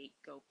ordered the gate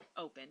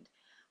opened,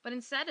 but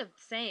instead of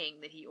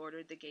saying that he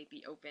ordered the gate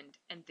be opened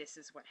and this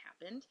is what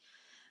happened,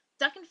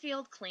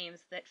 Duckenfield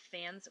claims that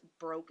fans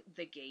broke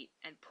the gate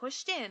and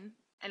pushed in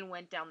and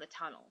went down the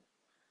tunnel.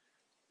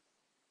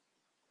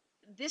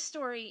 This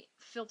story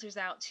filters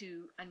out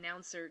to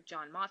announcer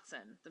John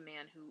Motson, the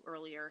man who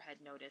earlier had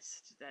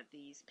noticed that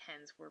these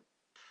pens were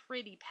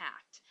pretty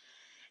packed,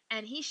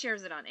 and he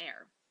shares it on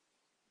air.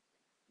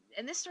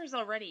 And this story is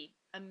already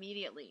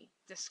immediately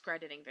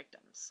discrediting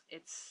victims.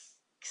 It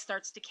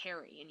starts to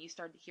carry, and you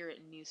start to hear it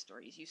in news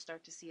stories. You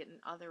start to see it in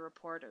other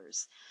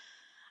reporters.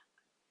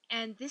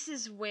 And this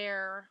is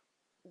where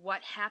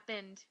what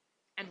happened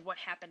and what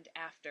happened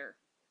after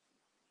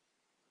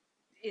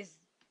is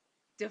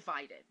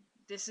divided.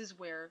 This is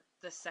where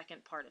the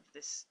second part of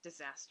this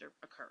disaster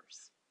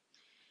occurs.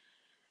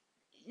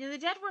 The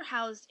dead were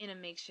housed in a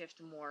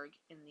makeshift morgue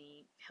in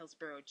the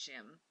Hillsborough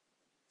gym.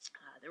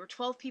 There were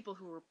 12 people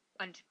who were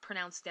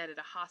pronounced dead at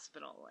a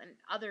hospital, and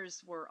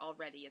others were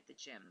already at the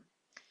gym.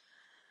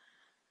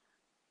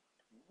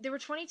 There were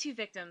 22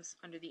 victims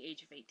under the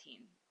age of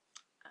 18.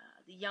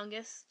 The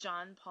youngest,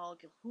 John Paul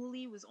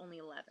Gilhooly, was only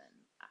 11.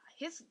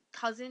 His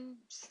cousin,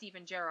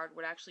 Stephen Gerrard,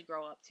 would actually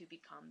grow up to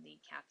become the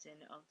captain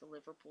of the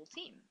Liverpool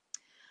team.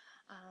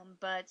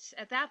 But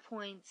at that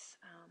point,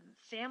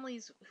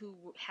 families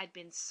who had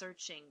been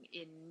searching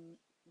in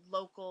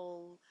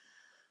local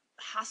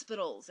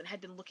hospitals and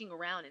had been looking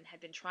around and had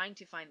been trying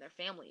to find their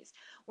families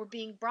were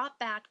being brought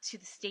back to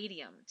the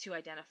stadium to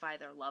identify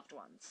their loved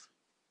ones.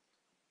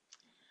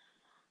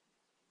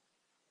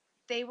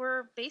 They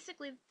were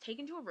basically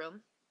taken to a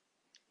room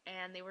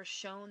and they were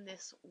shown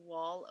this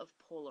wall of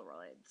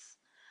Polaroids.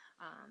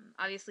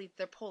 Obviously,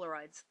 they're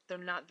Polaroids. They're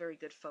not very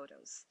good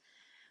photos.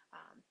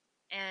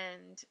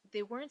 And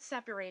they weren't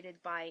separated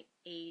by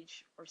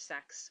age or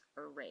sex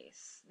or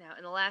race. Now,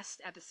 in the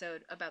last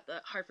episode about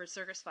the Hartford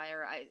Circus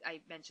fire,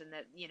 I mentioned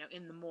that,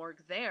 in the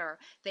morgue there,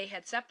 they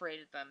had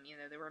separated them.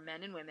 There were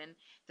men and women,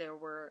 there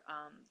were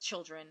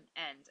children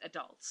and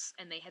adults,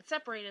 and they had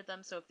separated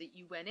them so if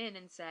you went in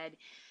and said,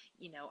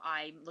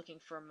 I'm looking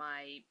for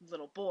my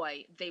little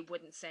boy, they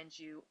wouldn't send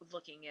you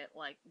looking at,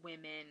 like,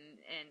 women,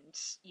 and,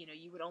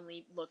 you would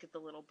only look at the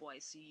little boy,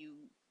 so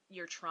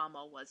your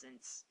trauma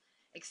wasn't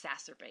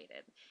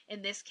exacerbated.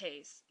 In this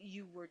case,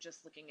 you were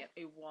just looking at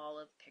a wall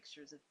of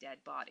pictures of dead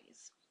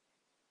bodies.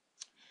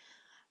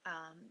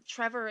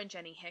 Trevor and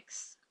Jenny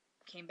Hicks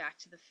came back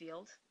to the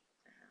field,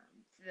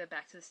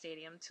 back to the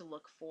stadium to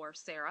look for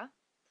Sarah,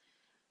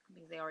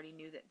 because they already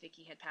knew that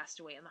Vicky had passed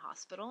away in the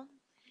hospital.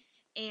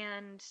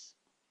 And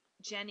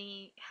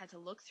Jenny had to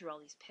look through all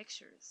these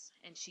pictures,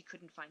 and she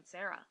couldn't find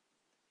Sarah.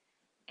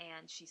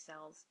 And she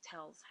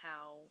tells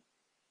how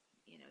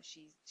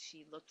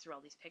she looked through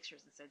all these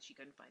pictures and said she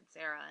couldn't find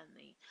Sarah, and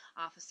the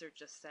officer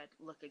just said,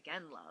 "Look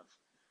again, love."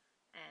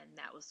 And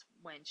that was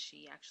when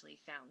she actually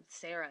found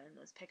Sarah in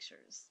those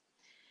pictures.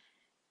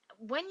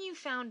 When you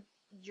found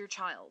your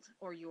child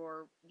or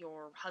your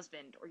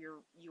husband or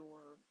your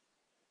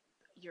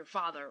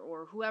father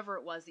or whoever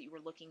it was that you were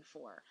looking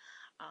for,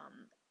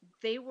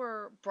 they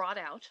were brought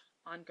out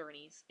on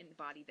gurneys in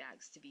body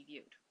bags to be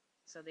viewed.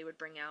 So they would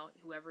bring out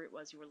whoever it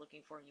was you were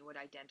looking for, and you would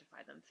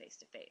identify them face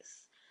to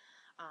face.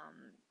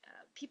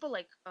 People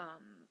like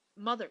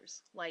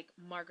mothers like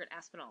Margaret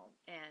Aspinall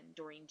and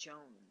Doreen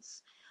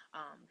Jones,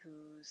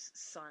 whose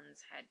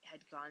sons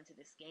had gone to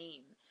this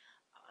game.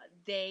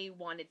 They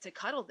wanted to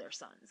cuddle their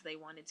sons. They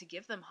wanted to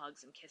give them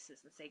hugs and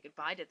kisses and say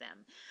goodbye to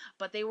them,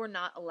 but they were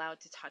not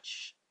allowed to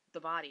touch the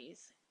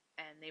bodies,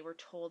 and they were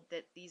told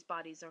that these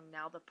bodies are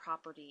now the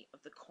property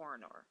of the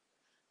coroner,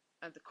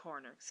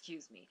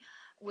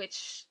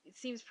 which it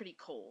seems pretty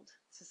cold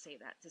to say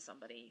that to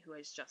somebody who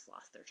has just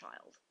lost their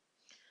child.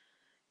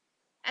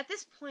 At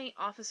this point,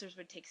 officers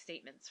would take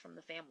statements from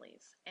the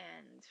families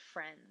and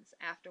friends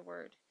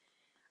afterward,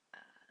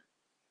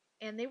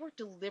 and they were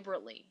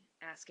deliberately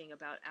asking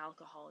about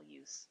alcohol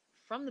use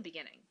from the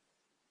beginning.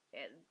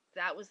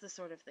 That was the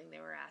sort of thing they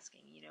were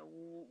asking.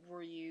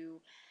 Were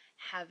you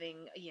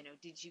having,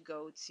 did you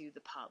go to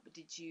the pub?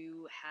 Did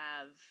you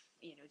have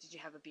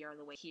a beer on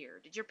the way here?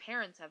 Did your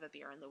parents have a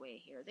beer on the way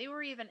here? They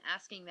were even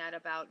asking that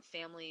about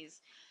family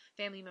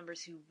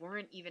members who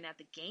weren't even at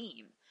the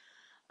game.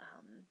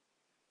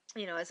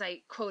 As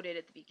I quoted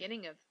at the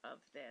beginning of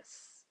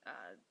this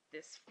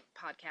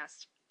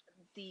podcast,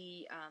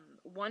 the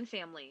one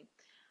family,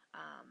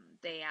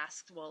 they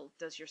asked, well,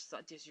 does your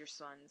son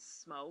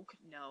smoke?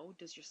 No.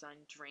 Does your son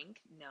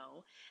drink?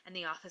 No. And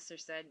the officer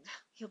said,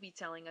 he'll be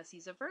telling us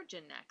he's a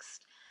virgin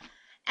next.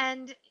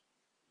 And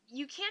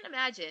you can't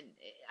imagine,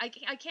 I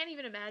can't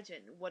even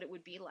imagine what it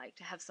would be like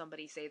to have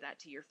somebody say that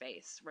to your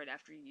face right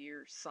after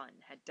your son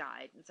had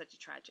died in such a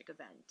tragic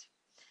event.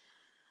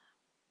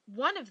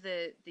 One of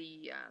the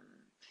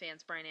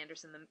fans, Brian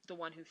Anderson, the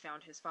one who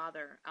found his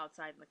father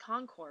outside in the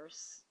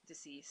concourse,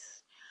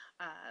 deceased,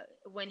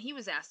 when he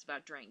was asked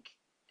about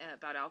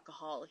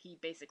alcohol, he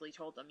basically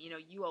told them,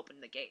 you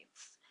opened the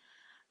gates.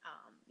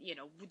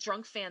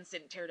 Drunk fans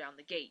didn't tear down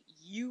the gate.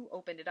 You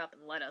opened it up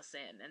and let us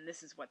in, and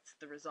this is what's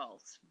the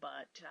result.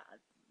 But,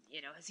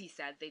 as he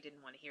said, they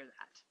didn't want to hear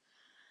that.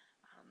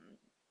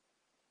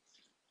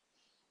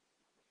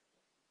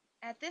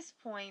 At this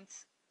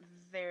point,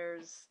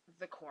 there's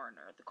the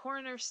coroner,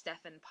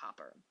 Stephen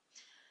Popper.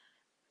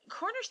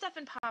 Coroner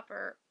Stephen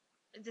Popper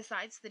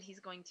decides that he's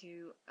going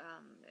to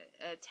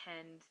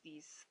attend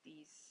these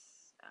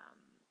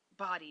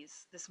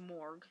bodies, this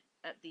morgue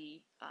at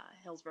the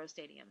Hillsborough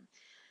Stadium.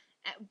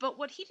 But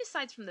what he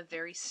decides from the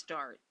very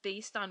start,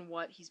 based on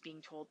what he's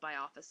being told by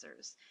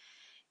officers,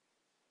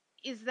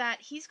 is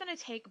that he's going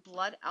to take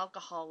blood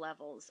alcohol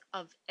levels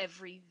of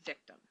every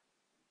victim.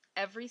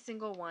 Every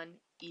single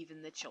one,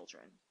 even the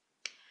children.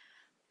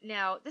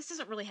 Now, this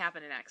doesn't really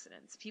happen in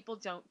accidents. People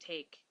don't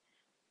take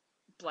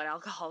blood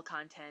alcohol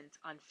content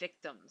on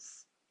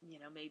victims.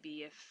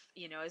 Maybe if,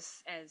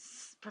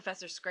 as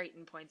Professor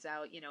Scraton points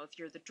out, if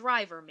you're the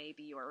driver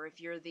maybe, or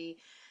if you're the,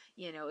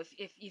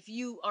 if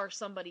you are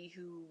somebody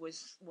who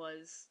was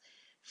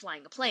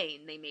flying a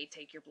plane, they may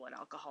take your blood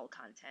alcohol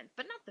content,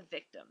 but not the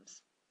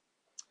victims.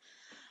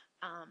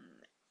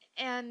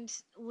 And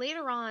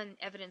later on,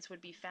 evidence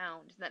would be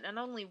found that not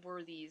only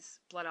were these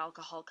blood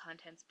alcohol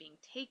contents being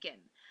taken,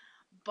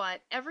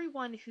 but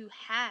everyone who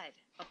had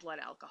a blood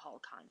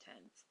alcohol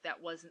content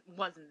that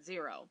wasn't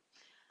zero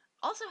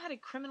also had a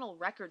criminal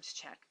records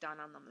check done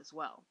on them as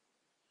well,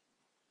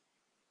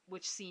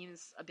 which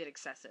seems a bit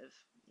excessive,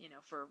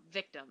 for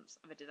victims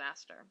of a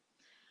disaster.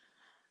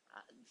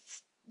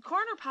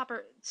 Coroner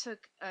Popper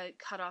took a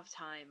cutoff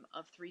time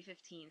of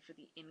 3:15 for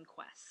the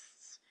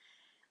inquests,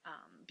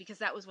 because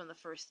that was when the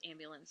first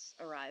ambulance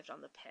arrived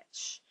on the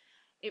pitch.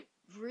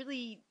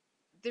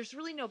 There's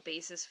really no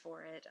basis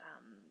for it.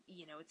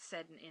 It's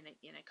said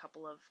in a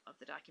couple of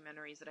the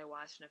documentaries that I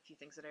watched and a few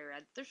things that I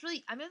read. There's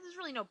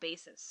really no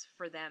basis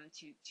for them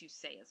to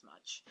say as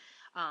much.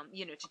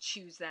 To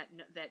choose that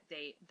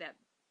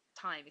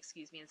time,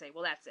 and say,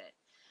 well, that's it.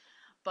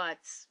 But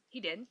he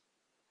did,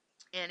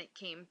 and it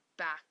came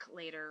back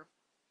later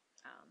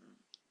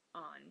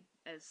on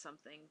as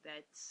something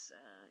that's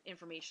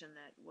information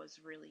that was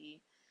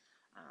really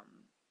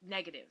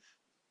negative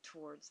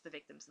towards the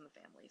victims and the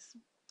families.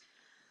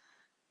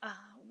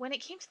 When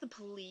it came to the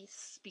police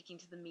speaking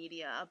to the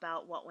media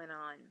about what went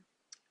on,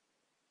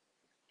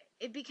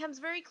 it becomes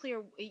very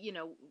clear,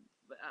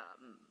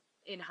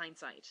 in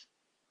hindsight,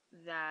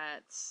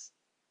 that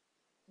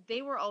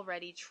they were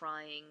already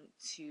trying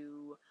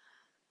to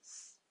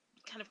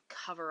kind of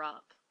cover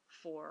up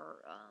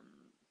for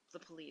the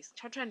police,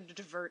 trying to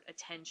divert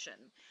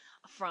attention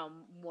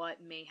from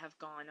what may have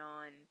gone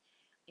on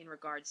in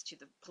regards to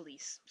the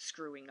police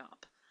screwing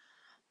up.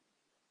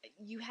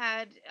 You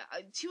had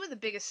two of the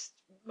biggest,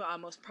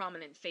 most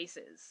prominent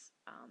faces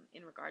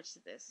in regards to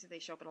this. They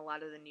show up in a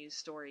lot of the news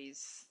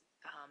stories,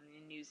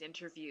 in news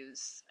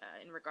interviews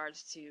in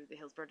regards to the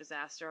Hillsborough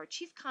disaster, are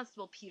Chief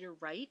Constable Peter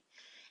Wright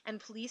and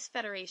Police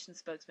Federation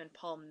spokesman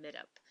Paul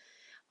Middup.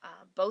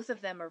 Both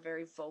of them are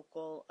very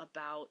vocal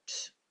about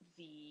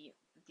the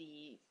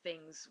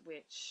things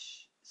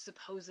which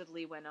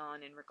supposedly went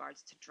on in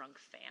regards to drunk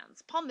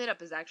fans. Paul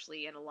Middup is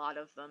actually in a lot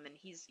of them, and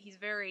he's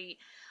very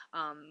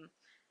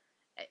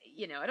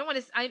I don't want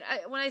to.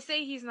 When I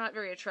say he's not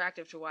very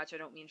attractive to watch, I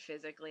don't mean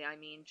physically. I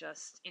mean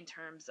just in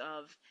terms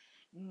of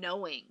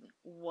knowing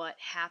what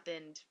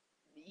happened,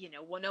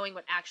 knowing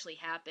what actually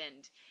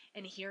happened,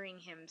 and hearing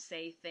him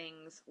say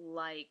things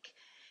like,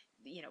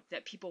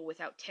 that people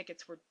without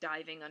tickets were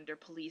diving under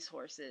police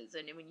horses,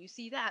 and when you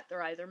see that,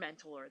 they're either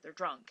mental or they're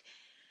drunk.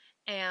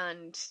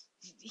 And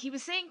he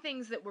was saying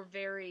things that were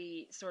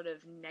very sort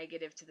of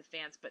negative to the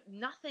fans, but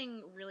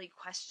nothing really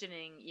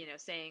questioning,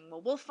 saying,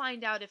 well, we'll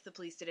find out if the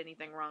police did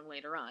anything wrong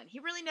later on. He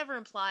really never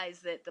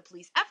implies that the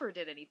police ever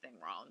did anything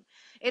wrong.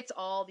 It's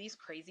all these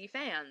crazy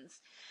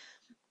fans.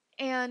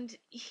 And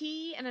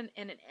he and an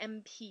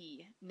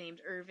MP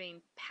named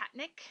Irving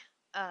Patnick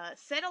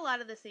said a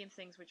lot of the same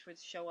things which would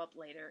show up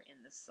later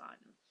in The Sun.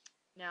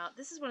 Now,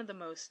 this is one of the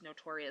most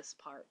notorious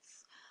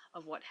parts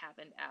of what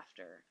happened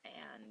after,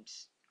 and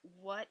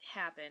what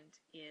happened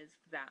is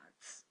that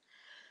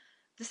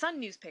the Sun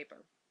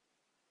newspaper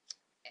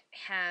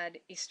had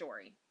a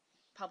story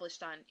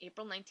published on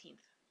April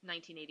 19th,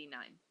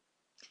 1989.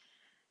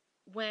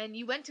 When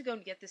you went to go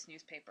and get this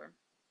newspaper,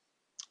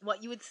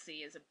 what you would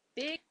see is a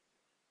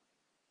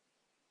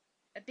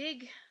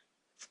big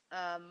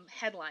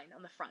headline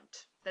on the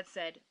front that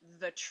said,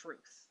 "The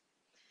Truth."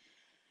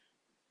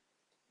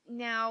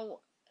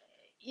 Now,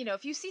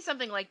 if you see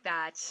something like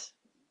that,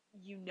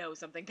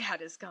 something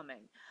bad is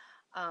coming.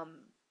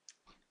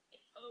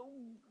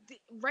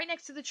 Right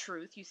next to The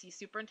Truth, you see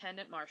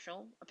Superintendent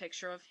Marshall, a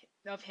picture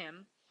of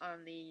him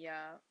on the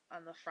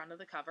front of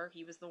the cover.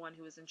 He was the one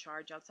who was in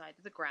charge outside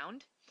of the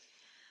ground.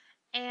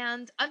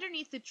 And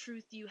underneath The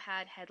Truth, you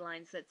had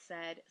headlines that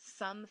said,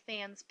 "Some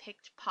fans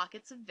picked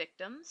pockets of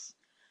victims,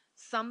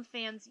 some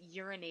fans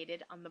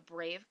urinated on the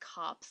brave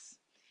cops,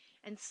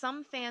 and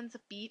some fans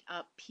beat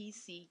up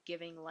PC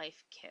giving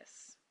life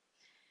kiss."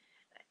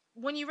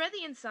 When you read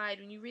the inside,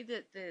 when you read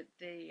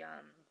the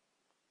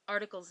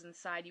articles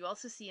inside, you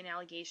also see an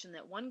allegation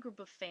that one group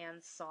of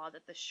fans saw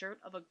that the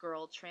shirt of a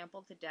girl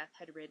trampled to death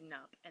had ridden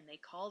up, and they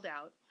called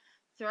out,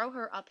 throw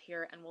her up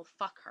here and we'll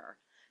fuck her,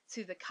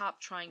 to the cop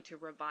trying to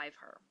revive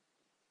her.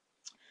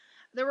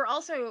 There were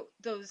also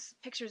those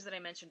pictures that I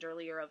mentioned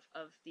earlier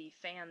of the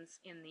fans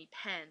in the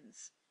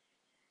pens.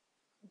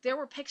 There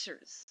were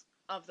pictures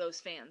of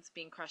those fans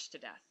being crushed to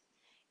death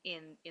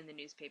in the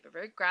newspaper.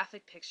 Very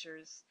graphic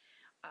pictures.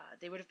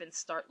 They would have been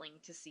startling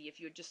to see if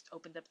you had just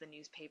opened up the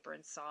newspaper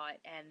and saw it,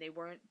 and they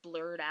weren't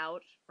blurred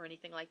out or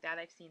anything like that.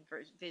 I've seen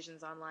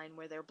visions online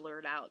where they're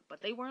blurred out,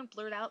 but they weren't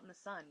blurred out in the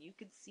sun. You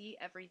could see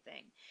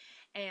everything.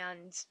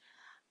 And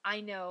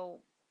I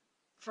know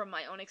from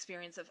my own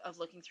experience of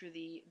looking through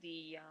the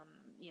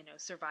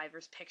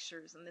survivors'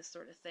 pictures and this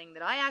sort of thing,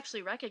 that I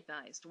actually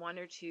recognized one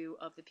or two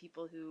of the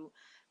people who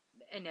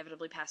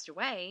inevitably passed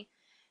away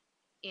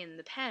in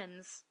the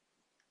pens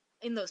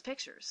in those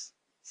pictures.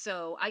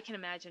 So I can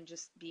imagine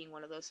just being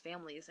one of those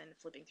families and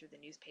flipping through the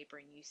newspaper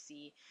and you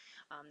see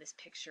this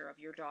picture of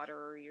your daughter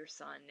or your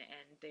son,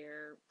 and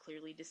they're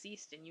clearly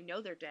deceased, and you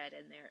know they're dead,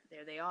 and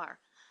there they are.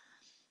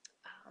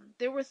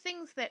 There were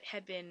things that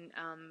had been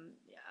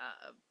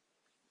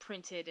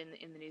printed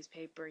in the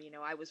newspaper. You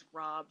know, I was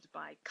robbed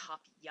by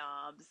cop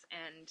yobs,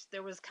 and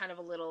there was kind of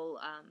a little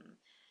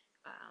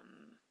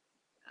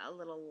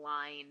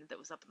line that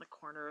was up in the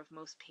corner of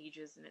most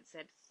pages, and it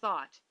said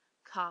 "Thought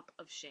Cop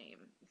of Shame,"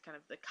 kind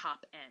of the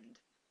cop end,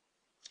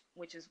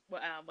 which is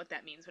what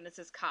that means. When it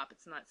says cop,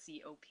 it's not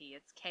C-O-P,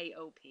 it's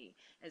K-O-P,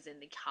 as in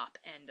the cop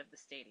end of the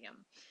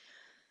stadium.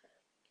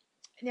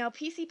 Now,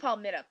 PC Paul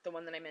Middup, the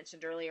one that I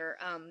mentioned earlier,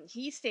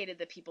 he stated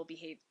that people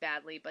behaved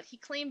badly, but he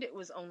claimed it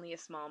was only a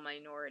small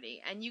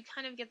minority. And you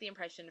kind of get the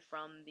impression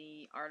from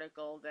the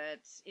article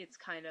that it's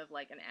kind of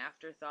like an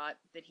afterthought,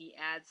 that he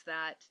adds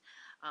that.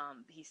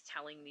 He's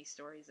telling these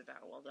stories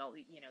about, well,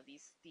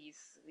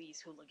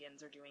 these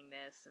hooligans are doing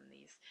this and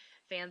these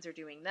fans are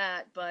doing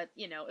that, but,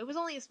 it was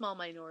only a small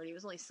minority. It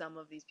was only some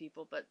of these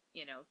people, but,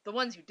 the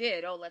ones who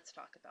did, let's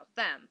talk about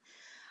them.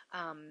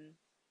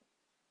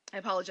 I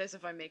apologize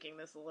if I'm making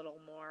this a little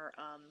more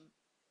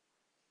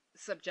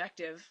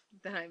subjective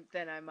than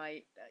I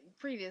might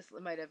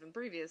have in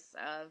previous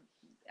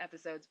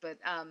episodes, but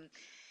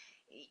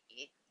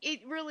it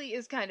really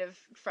is kind of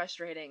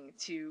frustrating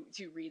to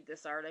read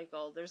this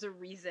article. There's a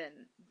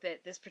reason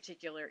that this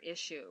particular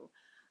issue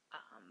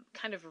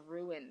kind of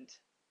ruined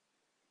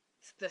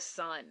the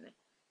Sun,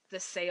 the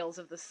sales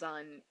of the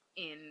Sun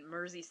in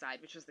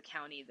Merseyside, which was the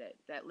county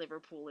that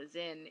Liverpool is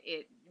in.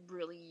 It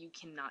really, you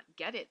cannot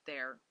get it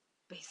there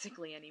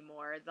basically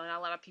anymore. Not a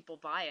lot of people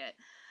buy it.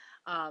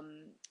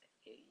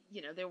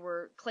 There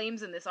were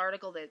claims in this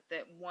article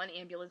that one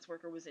ambulance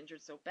worker was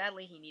injured so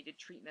badly he needed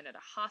treatment at a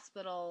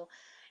hospital.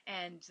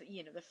 And,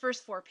 the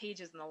first 4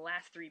 pages and the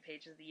last 3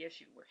 pages of the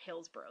issue were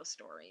Hillsborough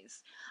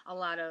stories. A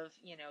lot of,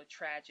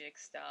 tragic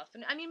stuff.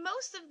 And, I mean,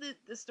 most of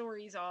the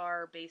stories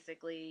are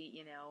basically,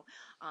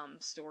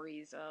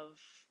 stories of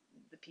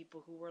the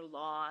people who were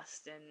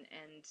lost and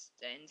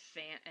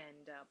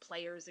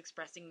players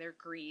expressing their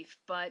grief.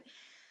 But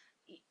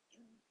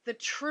the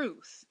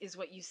truth is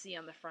what you see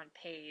on the front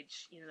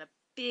page, the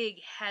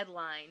big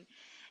headline.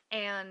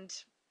 And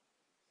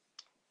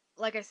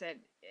like I said,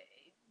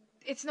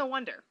 it's no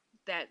wonder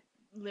that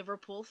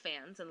Liverpool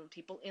fans and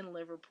people in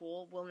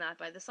Liverpool will not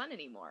buy the Sun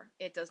anymore.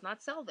 It does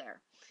not sell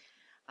there.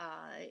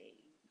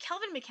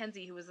 Kelvin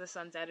Mackenzie, who was the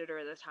Sun's editor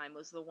at the time,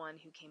 was the one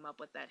who came up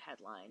with that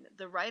headline.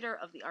 The writer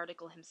of the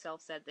article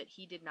himself said that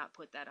he did not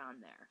put that on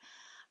there.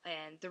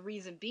 And the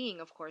reason being,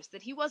 of course,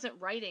 that he wasn't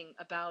writing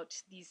about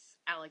these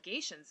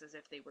allegations as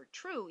if they were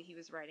true. He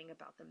was writing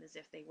about them as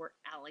if they were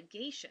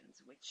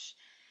allegations, which,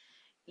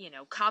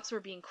 cops were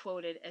being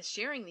quoted as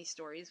sharing these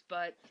stories,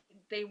 but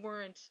they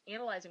weren't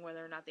analyzing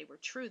whether or not they were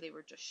true. They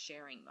were just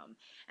sharing them.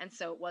 And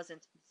so it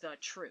wasn't the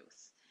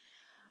truth.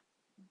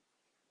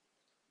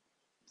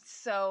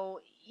 So,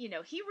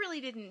 he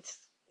really didn't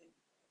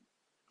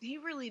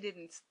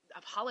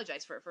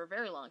apologize for it for a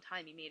very long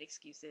time. He made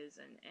excuses,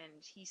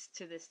 and he's,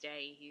 to this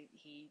day,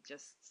 he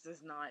just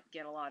does not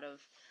get a lot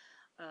of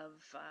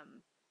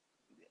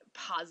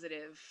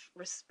positive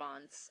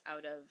response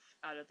out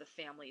of the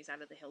families,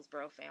 out of the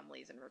Hillsborough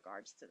families in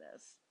regards to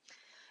this.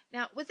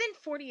 Now, within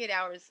 48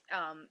 hours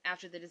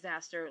after the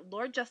disaster,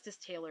 Lord Justice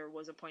Taylor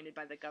was appointed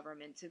by the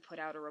government to put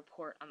out a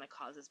report on the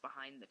causes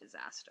behind the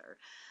disaster.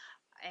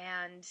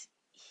 And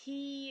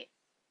he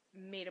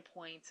made a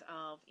point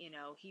of,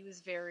 he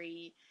was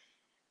very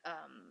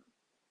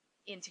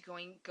into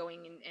going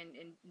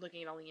and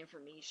looking at all the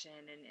information,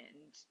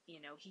 and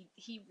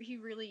he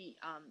really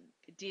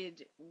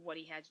did what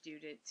he had to do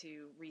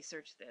to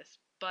research this.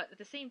 But at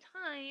the same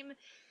time,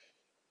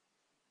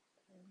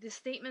 the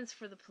statements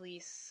for the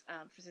police,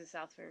 for the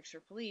South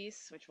Berkshire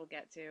Police, which we'll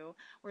get to,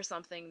 were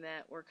something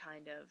that were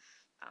kind of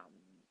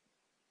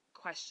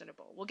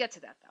questionable. We'll get to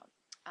that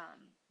though.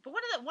 But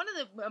one of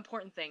the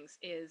important things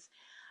is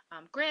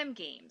Graham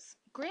Games.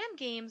 Graham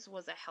Games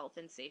was a health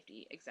and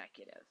safety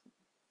executive.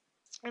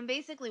 And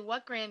basically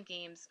what Graham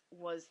Games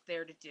was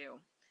there to do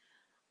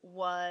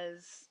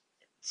was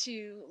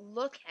to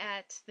look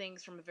at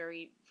things from a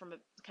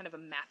kind of a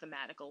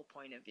mathematical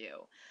point of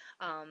view.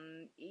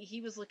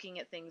 He was looking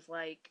at things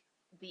like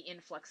the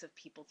influx of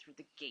people through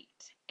the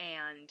gate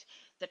and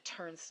the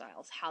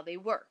turnstiles, how they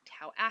worked,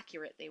 how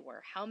accurate they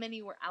were, how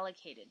many were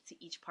allocated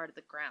to each part of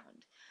the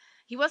ground.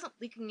 He wasn't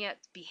looking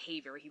at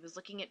behavior, he was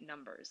looking at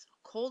numbers,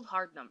 cold,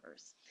 hard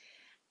numbers.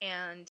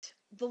 And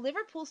the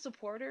Liverpool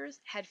supporters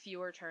had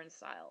fewer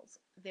turnstiles.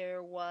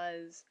 There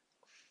was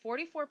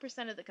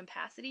 44% of the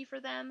capacity for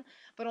them,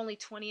 but only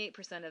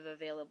 28% of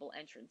available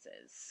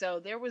entrances. So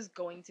there was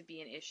going to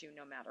be an issue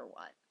no matter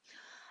what.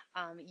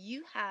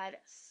 You had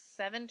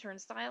 7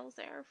 turnstiles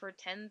there for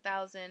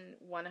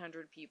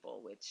 10,100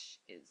 people, which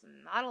is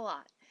not a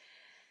lot.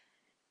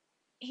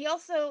 He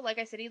also, like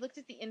I said, he looked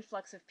at the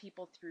influx of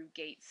people through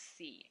Gate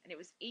C, and it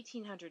was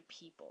 1,800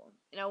 people.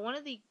 Now, one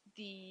of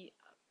the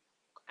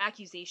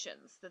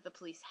accusations that the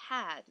police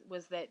had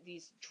was that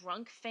these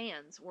drunk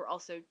fans were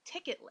also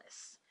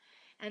ticketless.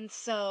 And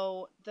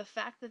so the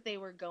fact that they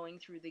were going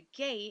through the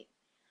gate,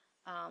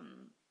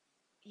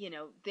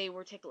 they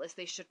were ticketless.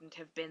 They shouldn't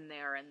have been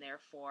there, and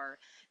therefore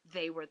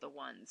they were the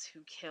ones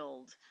who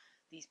killed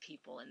these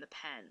people in the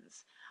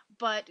pens.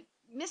 But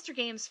Mr.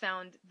 Games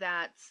found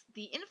that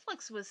the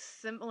influx was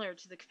similar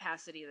to the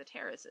capacity of the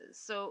terraces.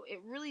 So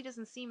it really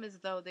doesn't seem as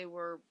though they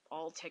were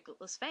all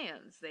ticketless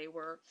fans. They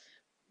were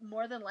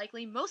more than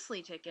likely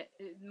mostly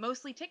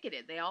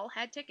ticketed. They all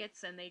had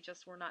tickets and they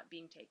just were not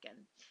being taken.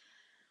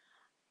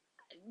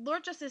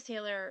 Lord Justice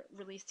Taylor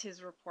released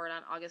his report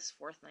on August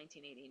 4th,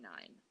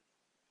 1989,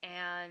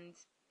 and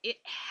it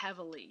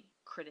heavily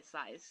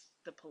criticized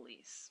the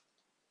police.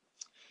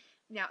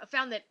 Now, it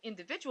found that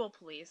individual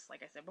police,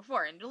 like I said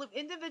before,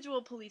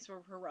 individual police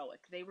were heroic.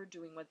 They were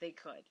doing what they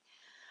could.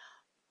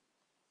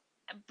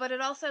 But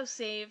it also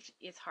saved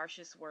its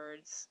harshest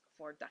words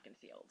for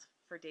Duckenfield,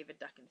 for David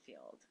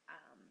Duckenfield.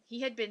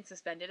 He had been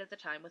suspended at the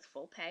time with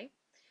full pay,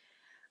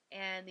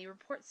 and the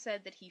report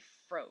said that he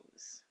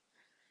froze.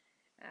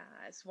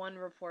 As one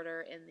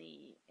reporter in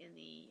the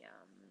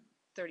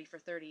 30 for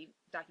 30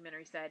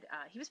 documentary said,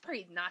 he was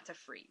paid not to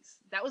freeze.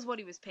 That was what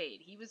he was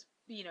paid. He was,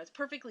 it's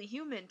perfectly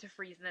human to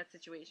freeze in that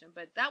situation,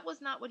 but that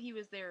was not what he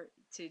was there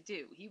to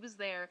do. He was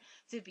there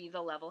to be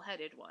the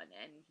level-headed one,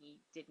 and he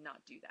did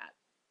not do that.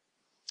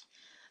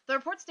 The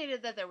report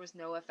stated that there was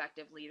no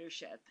effective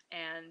leadership,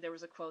 and there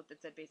was a quote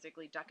that said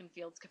basically,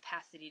 Duckenfield's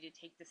capacity to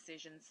take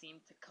decisions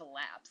seemed to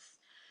collapse.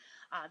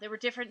 There were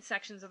different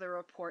sections of the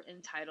report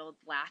entitled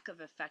Lack of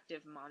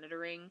Effective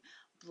Monitoring,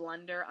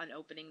 Blunder on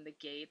Opening the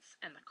Gates,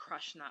 and The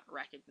Crush Not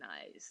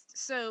Recognized.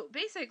 So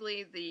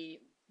basically, the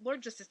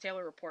Lord Justice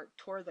Taylor report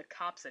tore the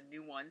cops a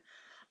new one.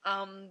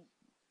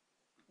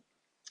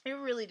 It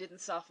really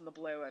didn't soften the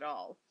blow at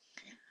all.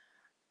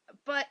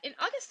 But in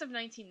August of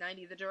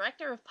 1990, the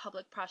Director of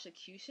Public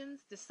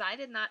Prosecutions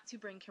decided not to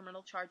bring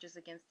criminal charges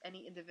against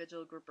any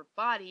individual group or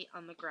body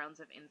on the grounds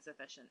of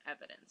insufficient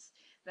evidence.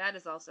 That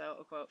is also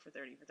a quote for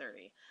 30 for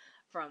 30,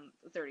 from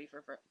 30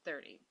 for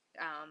 30.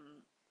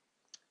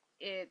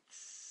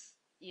 It's,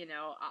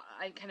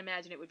 I can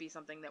imagine it would be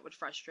something that would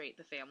frustrate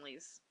the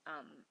families,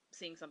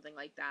 seeing something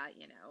like that,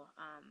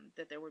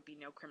 that there would be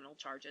no criminal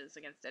charges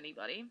against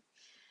anybody.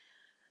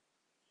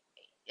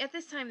 At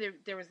this time,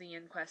 there was the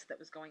inquest that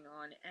was going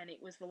on, and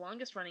it was the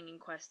longest-running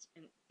inquest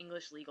in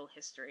English legal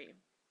history.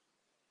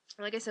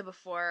 Like I said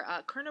before,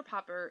 Coroner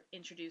Popper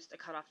introduced a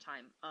cutoff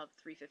time of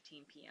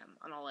 3:15 p.m.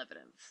 on all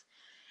evidence.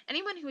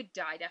 Anyone who had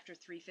died after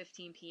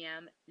 3:15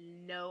 p.m.,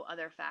 no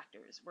other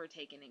factors were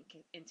taken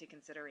into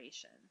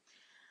consideration.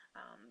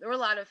 There were a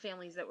lot of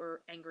families that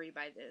were angry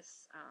by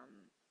this.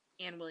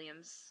 Anne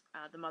Williams,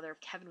 the mother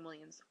of Kevin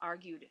Williams,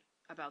 argued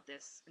about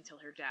this until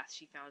her death.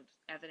 She found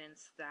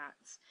evidence that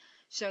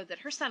showed that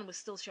her son was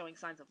still showing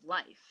signs of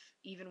life,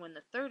 even when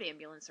the third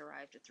ambulance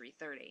arrived at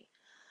 3:30.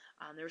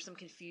 There was some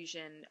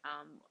confusion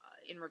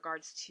in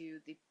regards to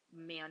the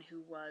man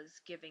who was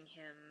giving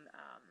him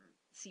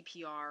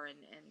CPR and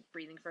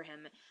breathing for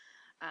him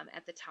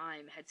at the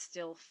time had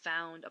still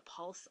found a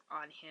pulse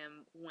on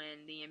him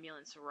when the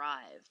ambulance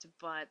arrived,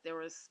 but there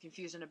was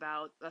confusion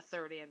about the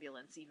third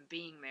ambulance even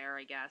being there,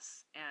 I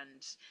guess,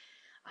 and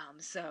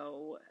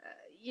so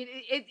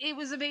it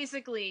was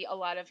basically a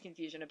lot of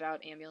confusion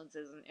about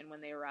ambulances and when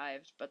they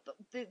arrived. But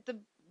the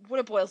what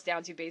it boils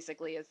down to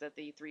basically is that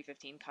the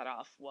 3:15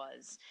 cutoff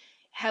was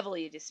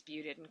heavily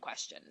disputed and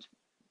questioned.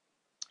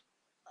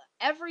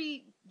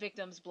 Every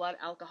victim's blood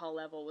alcohol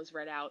level was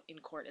read out in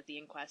court at the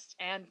inquest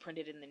and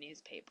printed in the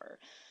newspaper,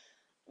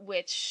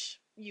 which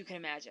you can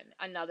imagine,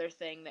 another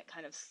thing that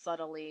kind of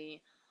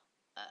subtly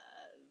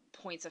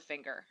points a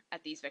finger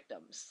at these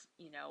victims.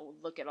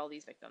 Look at all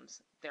these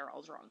victims. They're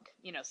all drunk.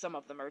 Some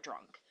of them are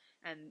drunk.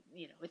 And,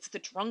 it's the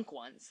drunk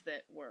ones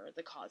that were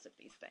the cause of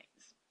these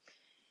things.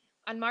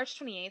 On March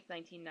 28th,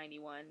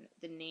 1991,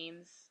 the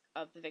names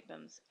of the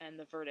victims and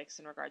the verdicts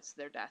in regards to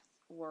their death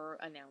were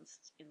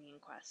announced in the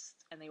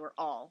inquest, and they were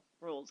all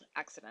ruled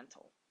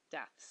accidental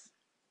deaths,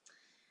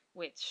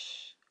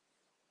 which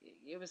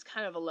it was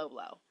kind of a low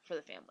blow for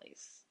the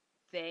families.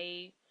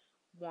 They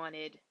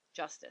wanted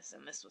justice,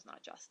 and this was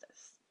not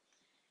justice.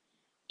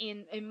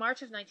 In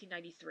March of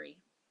 1993,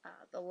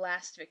 the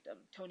last victim,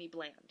 Tony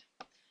Bland,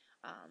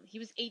 He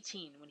was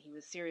 18 when he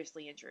was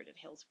seriously injured at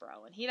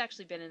Hillsborough, and he had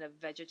actually been in a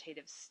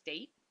vegetative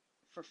state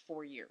for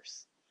 4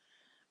 years.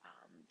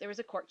 There was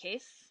a court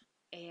case,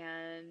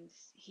 and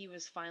he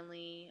was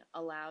finally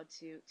allowed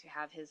to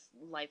have his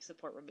life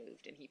support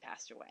removed, and he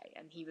passed away,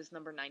 and he was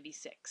number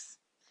 96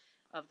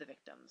 of the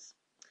victims.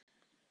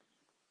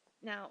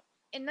 Now,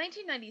 in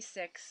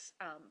 1996,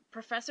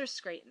 Professor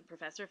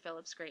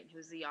Philip Scraton,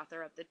 who's the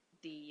author of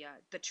the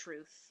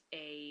Truth,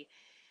 a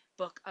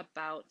book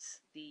about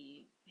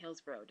the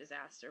Hillsborough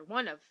disaster,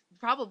 one of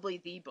probably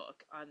the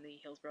book on the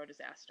Hillsborough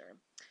disaster,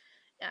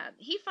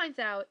 he finds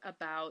out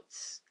about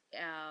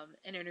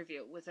an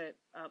interview with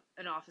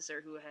an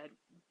officer who had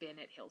been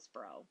at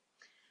Hillsborough,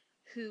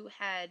 who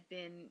had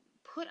been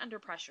put under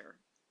pressure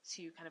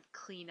to kind of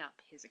clean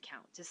up his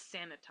account, to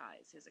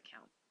sanitize his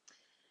account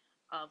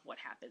of what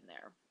happened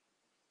there.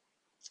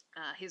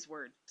 His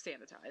word,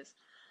 sanitize.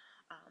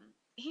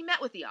 He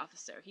met with the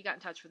officer. He got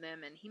in touch with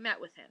him, and he met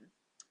with him.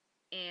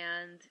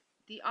 And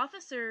the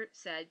officer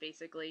said,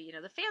 basically,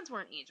 the fans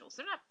weren't angels.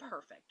 They're not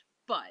perfect.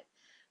 But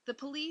the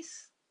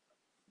police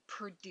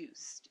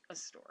produced a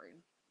story.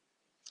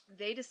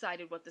 They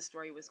decided what the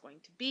story was going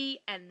to be,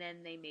 and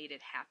then they made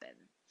it happen.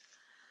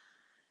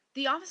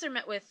 The officer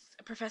met with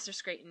Professor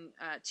Scraton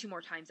 2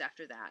 more times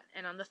after that,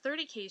 and on the third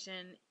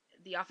occasion,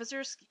 the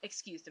officer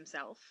excused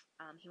himself.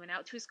 He went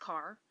out to his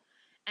car,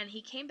 and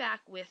he came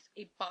back with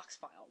a box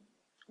file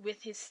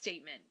with his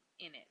statement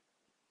in it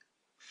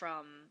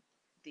from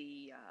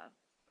the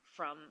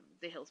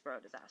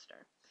Hillsborough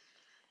disaster.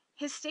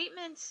 His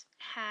statement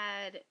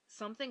had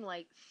something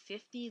like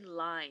 50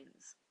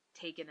 lines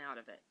taken out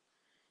of it,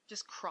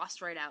 just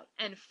crossed right out,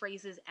 and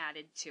phrases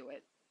added to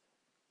it.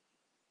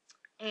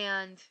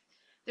 And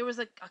there was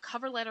a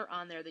cover letter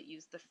on there that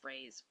used the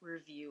phrase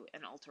review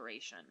and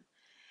alteration.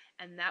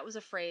 And that was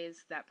a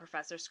phrase that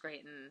Professor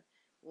Scraton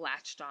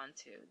latched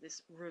onto,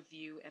 this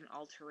review and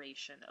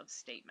alteration of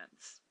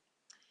statements.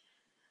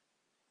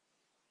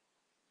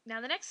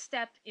 Now, the next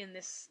step in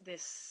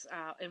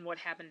in what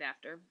happened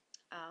after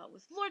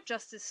was Lord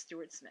Justice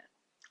Stuart Smith.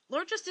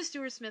 Lord Justice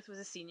Stuart Smith was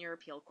a senior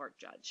appeal court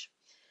judge,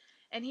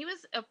 and he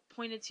was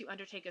appointed to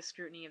undertake a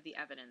scrutiny of the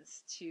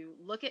evidence, to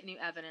look at new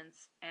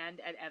evidence and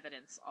at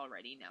evidence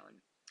already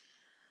known.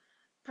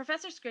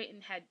 Professor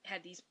Scraton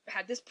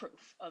had this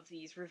proof of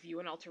these review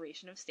and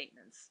alteration of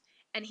statements,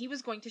 and he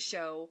was going to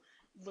show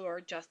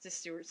Lord Justice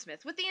Stuart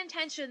Smith with the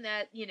intention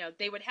that,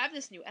 they would have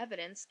this new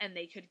evidence and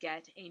they could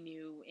get a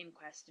new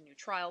inquest, a new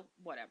trial,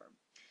 whatever.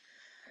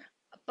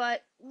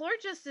 But Lord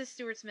Justice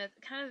Stuart Smith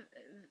kind of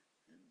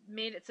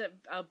made it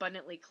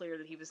abundantly clear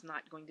that he was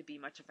not going to be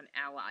much of an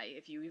ally,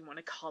 if you even want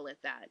to call it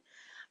that.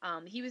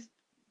 He was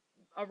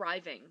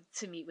arriving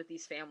to meet with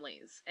these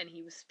families, and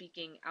he was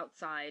speaking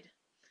outside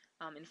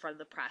in front of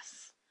the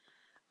press.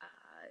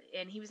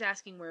 And he was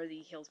asking where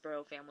the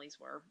Hillsborough families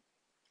were.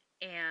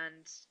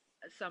 And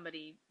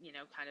somebody,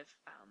 kind of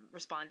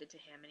responded to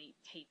him, and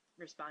he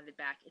responded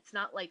back, "It's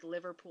not like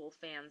Liverpool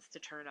fans to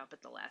turn up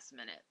at the last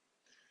minute."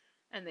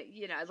 And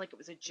that, like it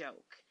was a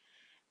joke.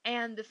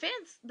 And the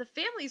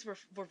families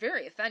were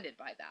very offended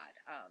by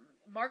that.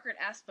 Margaret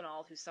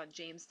Aspinall, whose son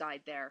James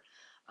died there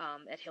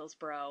at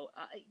Hillsborough,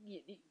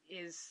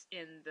 is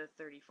in the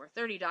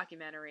 3430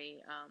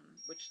 documentary,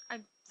 which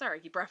I'm sorry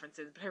I keep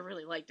references, but I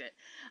really liked it.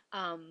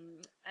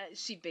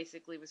 She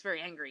basically was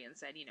very angry and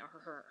said,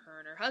 her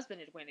and her husband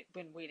had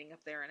been waiting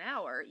up there an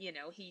hour.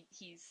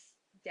 He's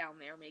down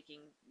there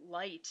making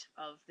light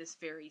of this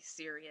very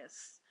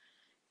serious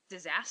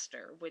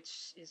disaster,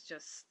 which is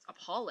just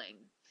appalling.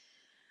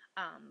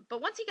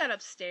 But once he got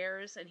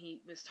upstairs and he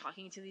was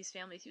talking to these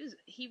families,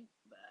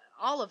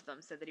 all of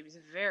them said that he was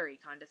very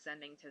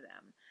condescending to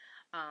them.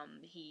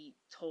 He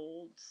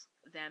told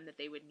them that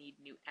they would need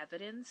new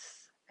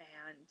evidence,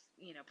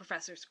 and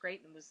Professor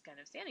Scraton was kind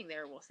of standing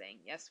there,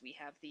 saying, "Yes, we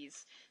have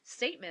these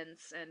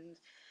statements,"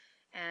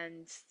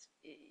 and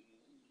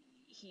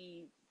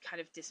he kind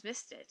of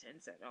dismissed it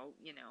and said, "Oh,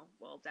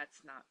 well,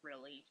 that's not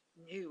really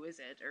new, is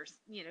it?" Or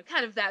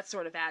kind of that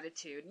sort of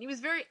attitude. And he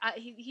was very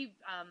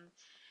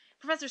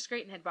Professor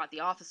Scraton had brought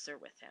the officer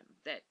with him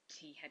that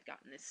he had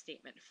gotten this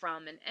statement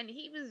from, and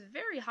he was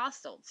very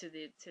hostile to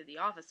the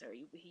officer.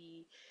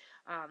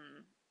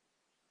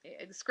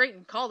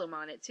 Scraton called him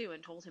on it too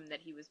and told him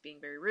that he was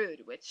being very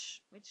rude,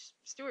 which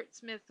Stuart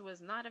Smith was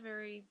not a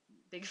very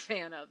big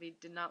fan of. He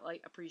did not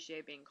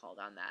appreciate being called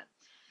on that.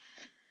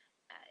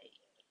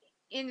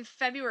 In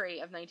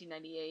February of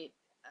 1998,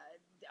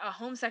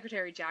 Home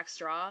Secretary Jack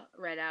Straw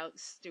read out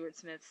Stuart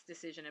Smith's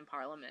decision in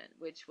Parliament,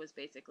 which was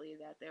basically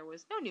that there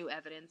was no new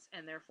evidence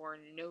and therefore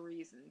no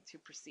reason to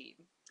proceed.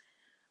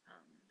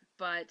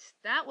 But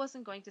that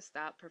wasn't going to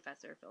stop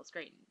Professor Phil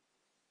Scraton.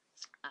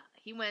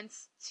 He went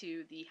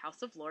to the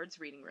House of Lords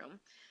reading room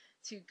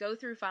to go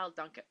through filed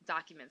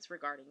documents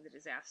regarding the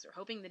disaster,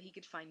 hoping that he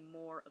could find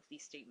more of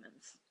these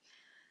statements.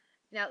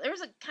 Now, there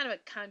was a kind of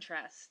a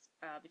contrast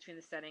between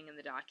the setting and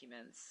the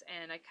documents,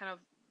 and I kind of,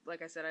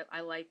 like I said,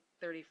 I like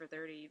 30 for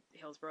 30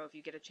 Hillsborough. If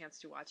you get a chance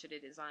to watch it,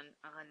 it is on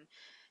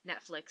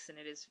Netflix, and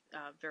it is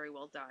very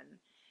well done.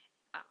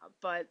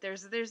 But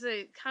there's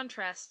a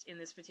contrast in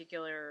this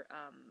particular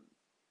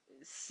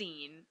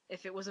scene.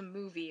 If it was a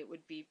movie, it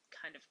would be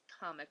kind of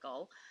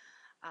comical.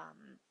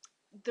 Um,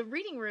 the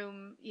reading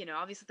room,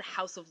 obviously the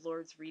House of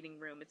Lords reading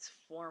room, it's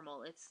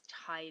formal, it's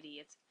tidy,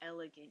 it's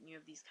elegant. You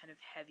have these kind of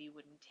heavy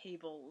wooden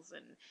tables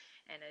and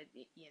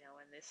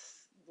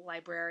this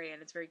librarian.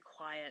 It's very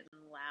quiet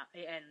and loud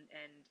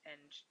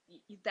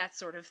and that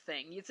sort of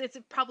thing. It's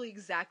probably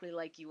exactly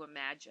like you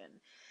imagine.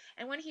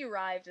 And when he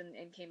arrived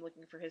and came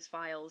looking for his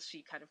files,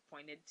 she kind of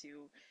pointed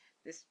to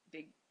this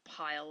big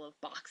pile of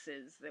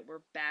boxes that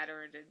were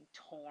battered and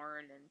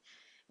torn, and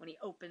when he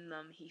opened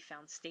them, he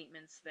found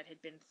statements that had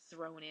been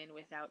thrown in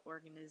without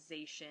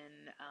organization,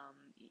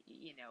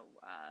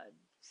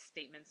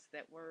 statements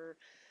that were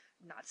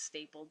not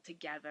stapled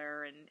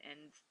together,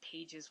 and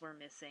pages were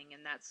missing,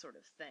 and that sort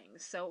of thing.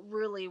 So it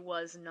really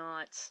was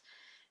not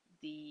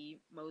the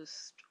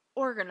most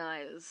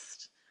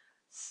organized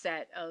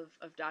set of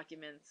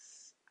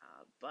documents,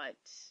 but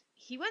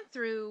he went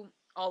through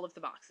all of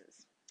the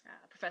boxes.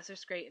 Professor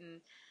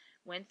Scraton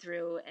went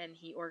through and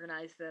he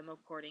organized them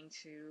according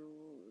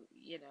to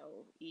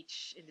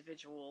each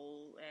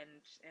individual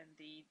and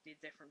the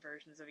different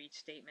versions of each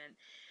statement,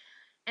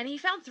 and he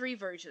found three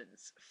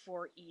versions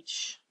for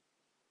each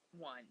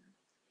one.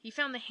 He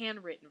found the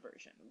handwritten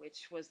version,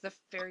 which was the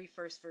very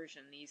first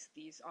version.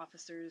 These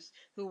officers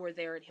who were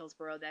there at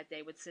Hillsborough that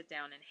day would sit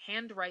down and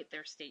handwrite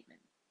their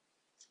statement.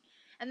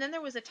 And then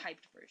there was a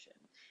typed version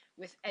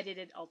with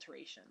edited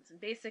alterations.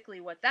 And basically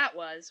what that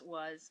was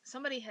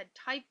somebody had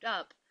typed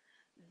up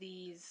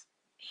these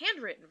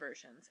handwritten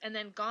versions and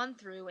then gone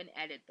through and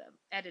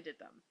edited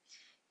them.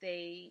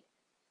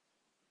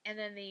 And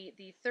then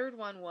the third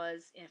one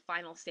was a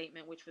final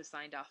statement, which was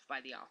signed off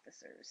by the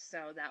officers.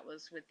 So that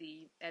was with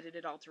the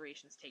edited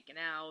alterations taken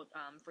out,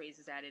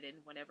 phrases added in,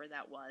 whatever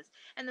that was.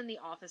 And then the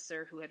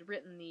officer who had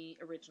written the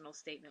original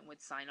statement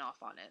would sign off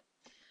on it.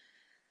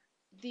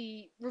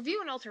 The review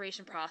and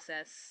alteration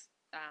process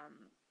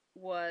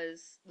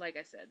was, like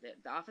I said,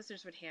 the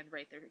officers would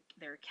handwrite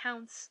their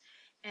accounts.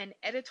 An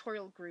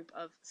editorial group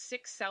of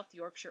 6 South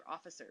Yorkshire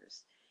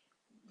officers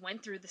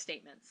went through the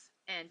statements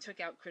and took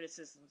out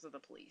criticisms of the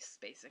police.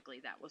 Basically,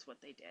 that was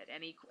what they did.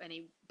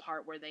 Any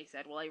part where they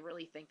said, well, I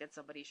really think that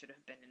somebody should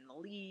have been in the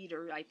lead,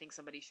 or I think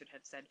somebody should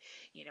have said,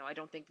 I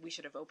don't think we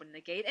should have opened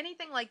the gate,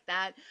 anything like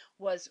that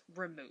was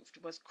removed,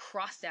 was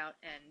crossed out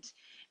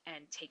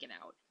and taken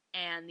out.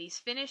 And these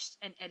finished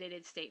and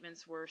edited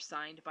statements were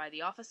signed by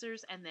the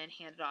officers and then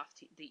handed off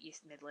to the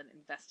East Midland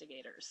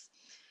investigators.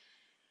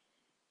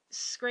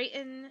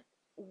 Scraton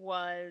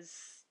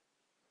was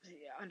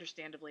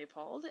understandably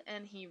appalled,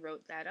 and he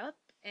wrote that up,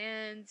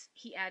 and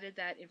he added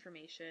that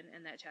information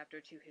and that chapter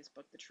to his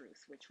book, The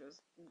Truth, which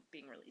was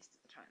being released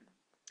at the time.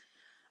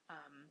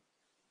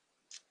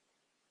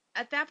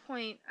 At that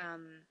point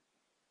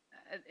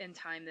in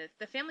time,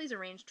 the families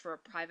arranged for a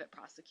private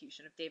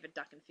prosecution of David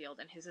Duckenfield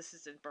and his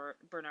assistant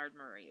Bernard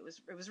Murray.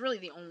 It was really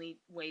the only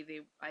way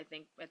I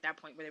think, at that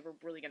point, where they were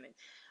really going to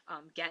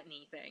get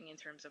anything in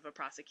terms of a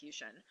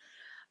prosecution.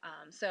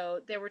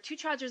 So there were 2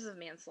 charges of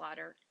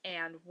manslaughter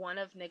and 1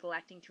 of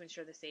neglecting to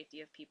ensure the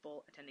safety of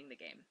people attending the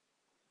game.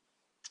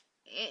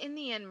 In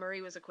the end,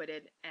 Murray was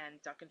acquitted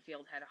and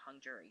Duckenfield had a hung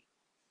jury.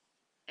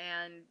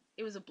 And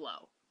it was a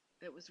blow.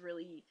 It was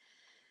really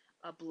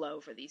a blow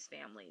for these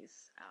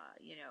families.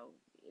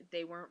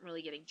 They weren't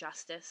really getting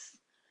justice.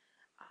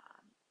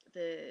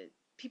 The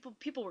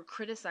people were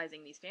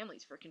criticizing these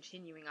families for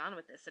continuing on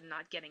with this and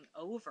not getting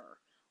over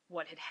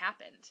what had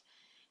happened.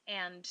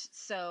 And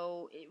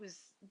so it was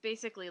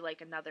basically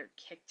like another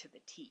kick to the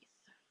teeth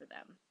for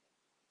them.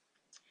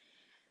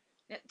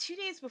 Now, 2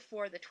 days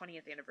before the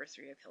 20th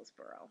anniversary of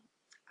Hillsborough,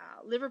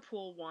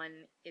 Liverpool won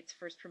its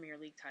first Premier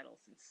League title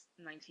since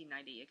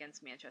 1990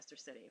 against Manchester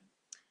City.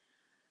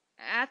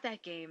 At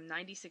that game,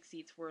 96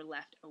 seats were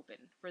left open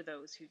for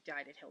those who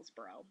died at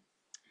Hillsborough.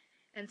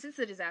 And since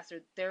the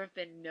disaster, there have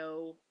been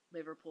no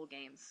Liverpool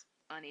games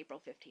on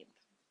April 15th.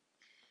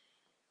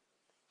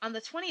 On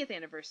the 20th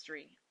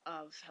anniversary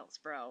of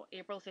Hillsborough,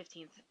 April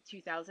 15th,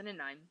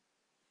 2009,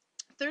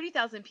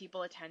 30,000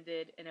 people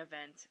attended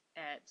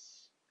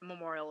a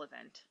memorial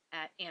event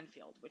at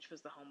Anfield, which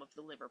was the home of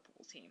the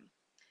Liverpool team.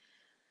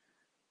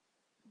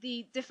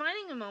 The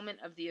defining moment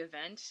of the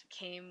event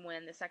came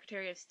when the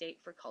Secretary of State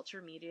for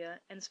Culture, Media,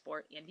 and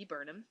Sport, Andy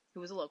Burnham,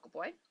 who was a local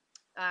boy,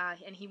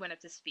 and he went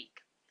up to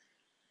speak.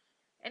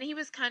 And he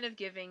was kind of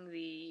giving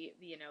the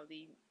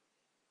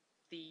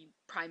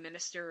Prime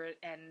Minister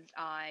and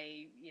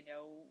I,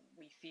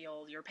 we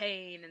feel your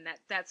pain, and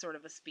that sort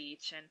of a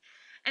speech.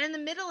 And in the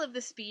middle of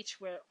the speech,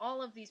 where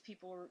all of these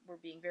people were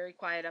being very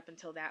quiet up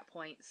until that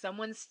point,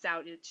 someone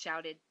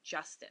shouted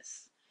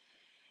justice.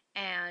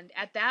 And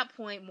at that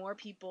point, more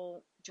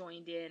people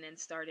joined in and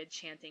started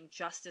chanting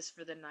justice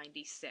for the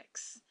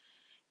 96.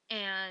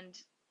 And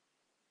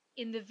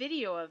in the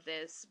video of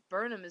this,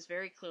 Burnham is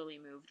very clearly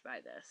moved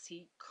by this.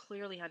 He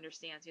clearly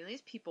understands,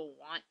 these people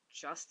want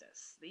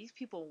justice. These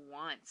people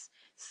want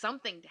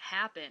something to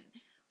happen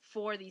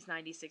for these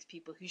 96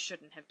 people who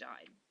shouldn't have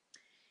died.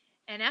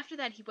 And after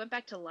that, he went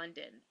back to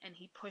London and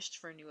he pushed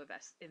for a new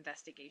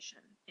investigation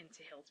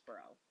into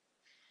Hillsborough.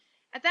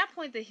 At that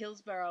point, the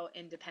Hillsborough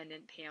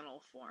Independent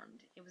Panel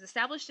formed. It was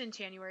established in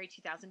January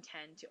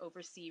 2010 to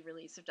oversee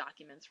release of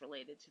documents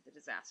related to the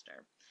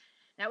disaster.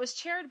 Now, it was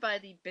chaired by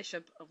the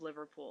Bishop of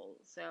Liverpool,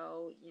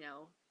 so,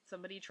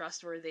 somebody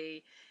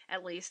trustworthy,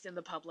 at least in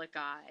the public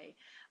eye,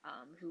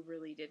 who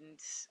really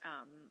didn't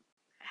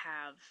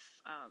have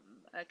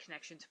a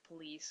connection to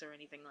police or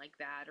anything like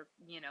that, or,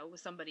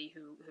 was somebody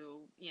who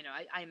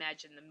I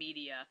imagine the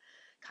media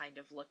kind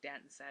of looked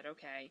at and said,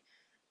 okay,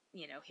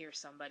 here's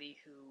somebody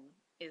who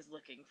is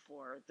looking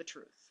for the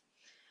truth.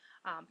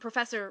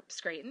 Professor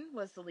Scraton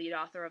was the lead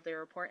author of the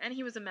report, and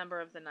he was a member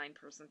of the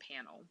 9-person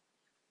panel.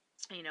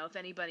 If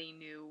anybody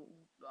knew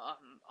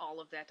all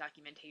of that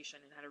documentation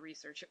and how to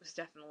research, it was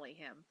definitely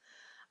him.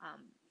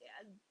 Um,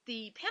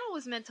 the panel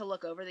was meant to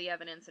look over the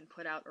evidence and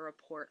put out a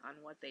report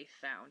on what they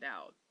found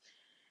out.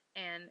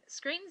 And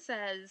Scraton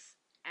says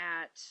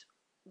at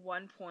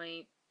one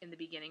point in the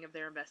beginning of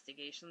their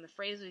investigation, the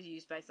phrase was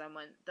used by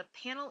someone, "The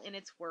panel in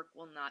its work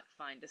will not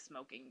find a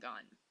smoking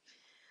gun."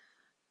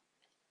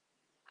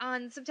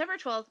 On September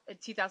 12th,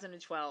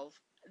 2012,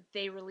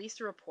 they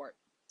released a report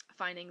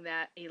finding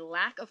that a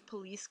lack of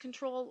police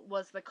control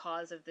was the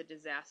cause of the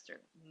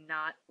disaster,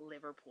 not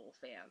Liverpool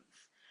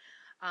fans.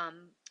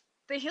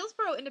 The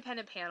Hillsborough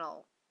Independent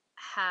Panel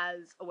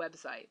has a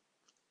website,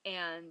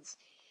 and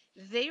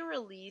they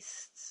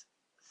released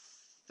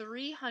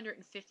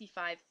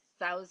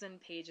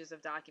 355,000 pages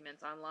of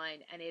documents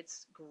online, and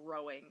it's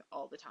growing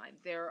all the time.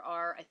 There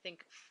are, I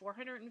think,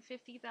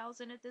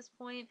 450,000 at this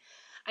point.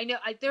 I know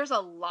there's a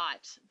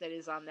lot that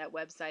is on that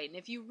website, and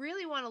if you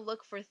really want to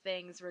look for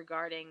things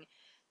regarding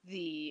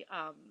the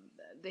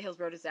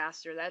Hillsborough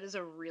disaster, that is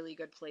a really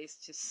good place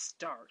to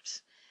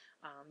start.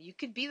 You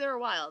could be there a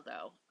while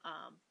though,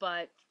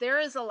 but there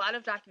is a lot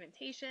of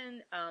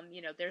documentation.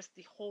 There's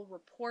the whole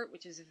report,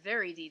 which is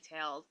very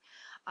detailed.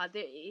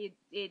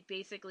 It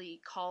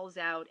basically calls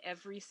out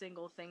every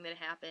single thing that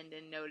happened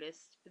and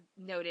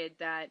noted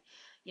that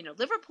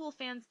Liverpool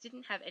fans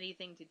didn't have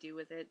anything to do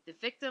with it. The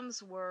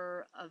victims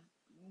were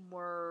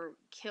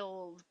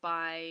killed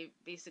by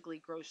basically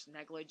gross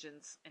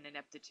negligence and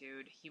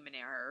ineptitude, human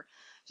error,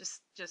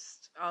 just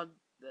a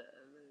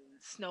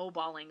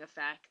snowballing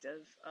effect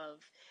of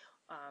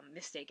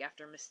mistake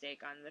after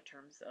mistake on the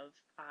terms of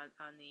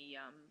on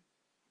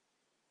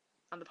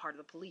the part of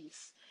the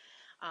police.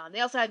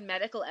 They also had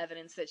medical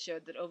evidence that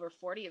showed that over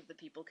 40 of the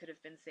people could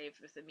have been saved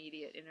with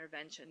immediate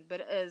intervention.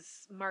 But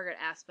as Margaret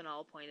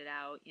Aspinall pointed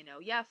out,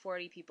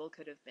 40 people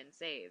could have been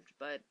saved,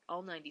 but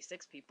all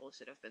 96 people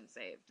should have been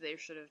saved.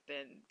 This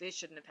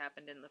shouldn't have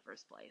happened in the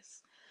first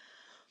place.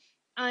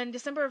 On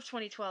December of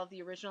 2012,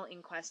 the original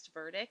inquest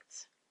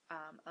verdict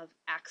of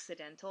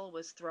accidental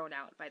was thrown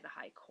out by the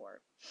High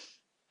Court.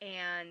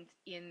 And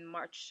in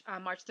March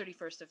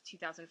 31st of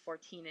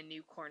 2014, a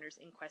new coroner's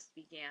inquest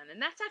began,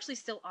 and that's actually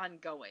still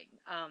ongoing.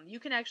 You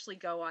can actually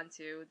go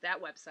onto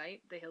that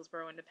website, the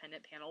Hillsborough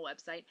Independent Panel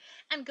website,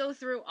 and go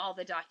through all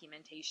the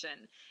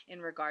documentation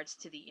in regards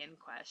to the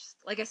inquest.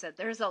 Like I said,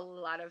 there's a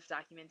lot of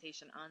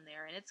documentation on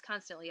there, and it's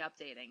constantly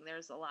updating.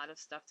 There's a lot of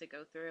stuff to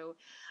go through,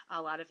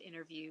 a lot of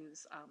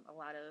interviews, a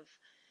lot of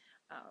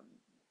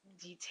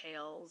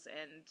details,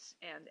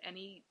 and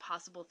any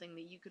possible thing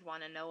that you could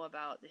want to know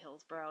about the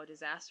Hillsborough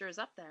disaster is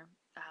up there.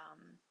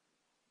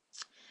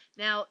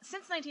 Now,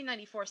 since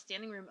 1994,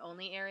 standing room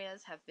only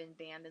areas have been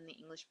banned in the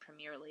English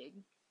Premier League,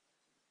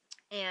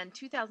 and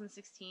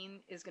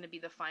 2016 is going to be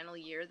the final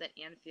year that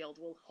Anfield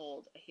will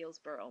hold a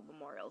Hillsborough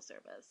memorial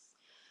service.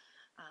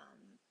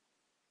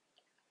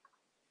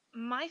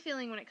 My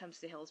feeling when it comes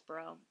to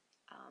Hillsborough,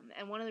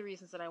 and one of the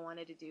reasons that I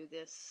wanted to do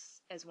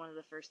this as one of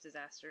the first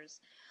disaster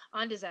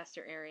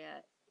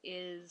area,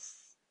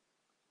 is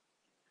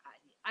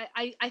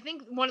I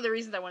think one of the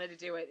reasons I wanted to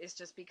do it is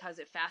just because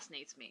it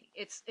fascinates me.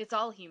 It's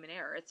all human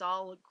error. It's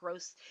all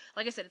gross,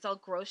 like I said, it's all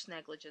gross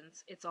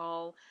negligence. It's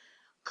all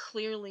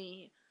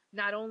clearly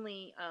not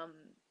only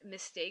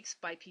mistakes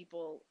by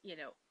people,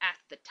 at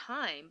the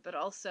time, but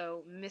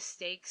also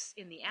mistakes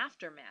in the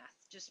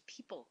aftermath. Just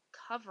people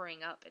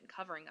covering up and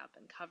covering up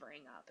and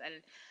covering up.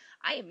 And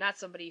I am not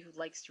somebody who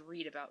likes to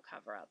read about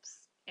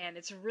cover-ups. And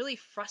it's really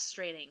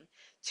frustrating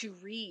to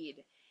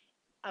read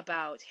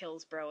about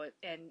Hillsborough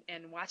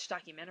and watch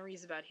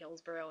documentaries about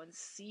Hillsborough and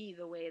see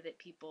the way that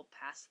people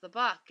pass the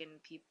buck,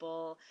 and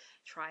people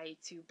try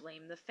to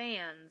blame the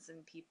fans,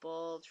 and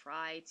people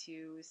try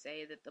to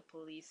say that the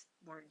police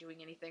weren't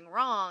doing anything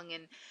wrong,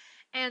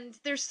 and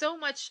there's so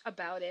much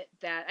about it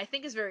that I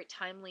think is very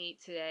timely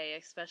today,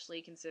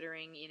 especially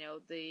considering,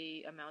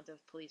 the amount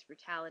of police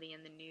brutality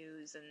in the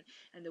news,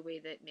 and the way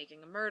that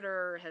making a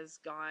murder has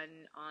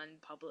gone on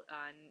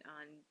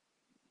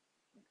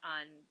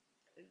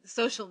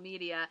social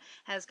media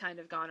has kind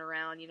of gone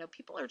around.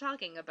 People are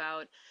talking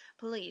about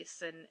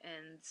police and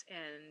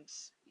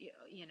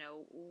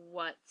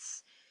what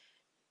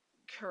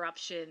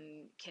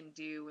corruption can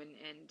do,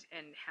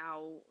 and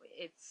how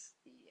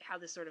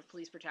this sort of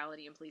police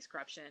brutality and police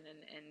corruption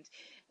and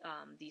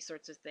these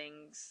sorts of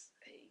things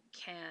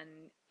can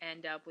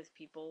end up with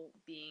people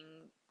being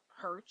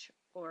hurt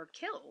or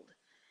killed.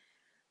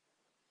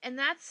 And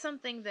that's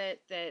something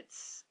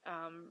that's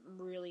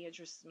really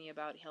interests me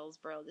about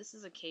Hillsborough. This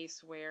is a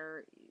case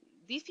where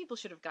these people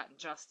should have gotten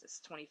justice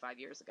 25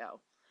 years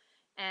ago,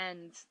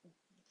 and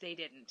they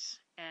didn't,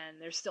 and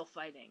they're still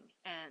fighting.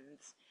 And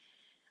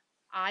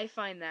I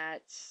find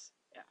that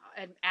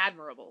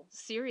admirable,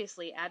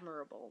 seriously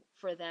admirable,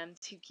 for them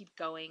to keep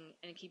going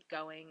and keep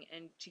going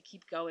and to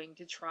keep going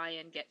to try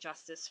and get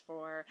justice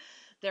for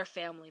their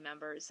family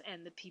members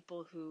and the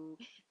people who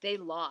they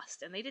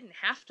lost and they didn't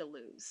have to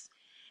lose.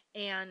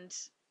 And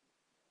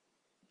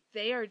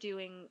they are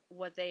doing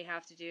what they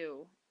have to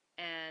do,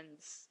 and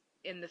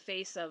in the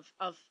face of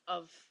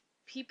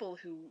people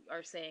who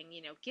are saying,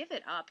 give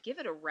it up, give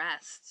it a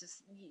rest,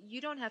 just,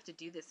 you don't have to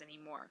do this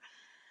anymore,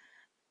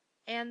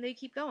 and they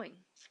keep going.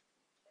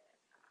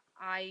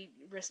 I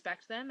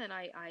respect them, and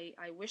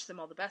I wish them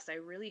all the best. I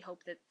really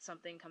hope that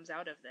something comes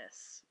out of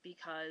this,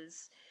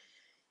 because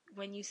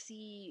when you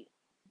see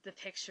the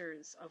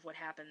pictures of what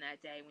happened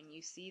that day, when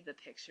you see the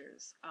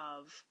pictures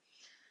of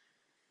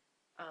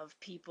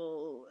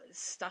people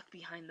stuck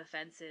behind the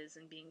fences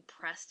and being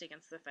pressed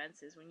against the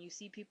fences, when you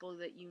see people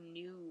that you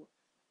knew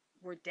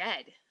were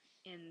dead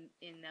in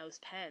those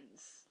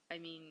pens, I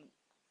mean,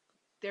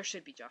 there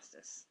should be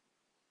justice.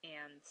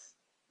 And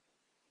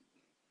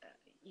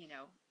you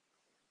know,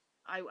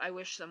 I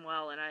wish them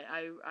well, and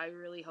I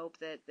really hope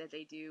that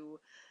they do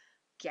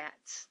get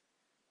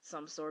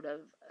some sort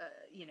of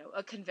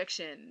a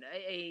conviction,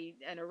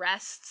 an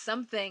arrest,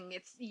 something.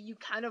 It's, you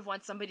kind of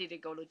want somebody to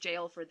go to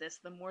jail for this.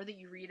 The more that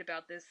you read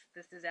about this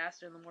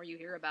disaster, and the more you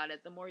hear about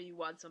it, the more you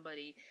want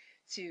somebody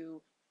to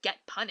get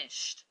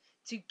punished,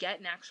 to get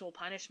an actual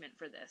punishment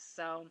for this.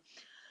 So,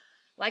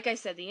 like I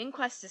said, the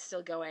inquest is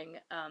still going.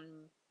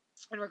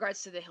 In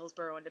regards to the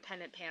Hillsborough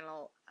Independent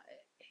Panel,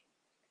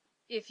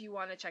 if you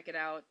want to check it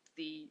out,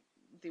 the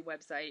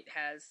website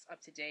has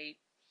up to date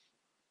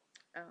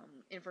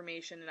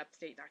information and up to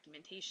date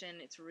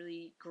documentation. It's a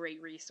really great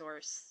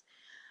resource.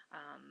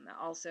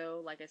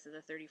 Also, like I said,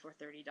 the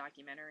 3430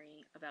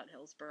 documentary about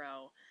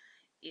Hillsborough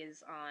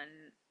is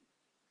on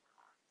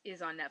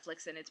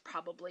Netflix, and it's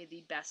probably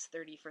the best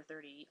 30 for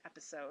 30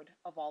 episode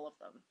of all of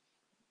them.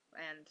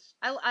 And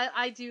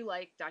I do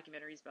like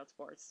documentaries about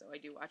sports, so I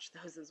do watch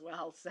those as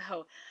well.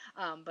 So,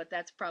 but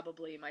that's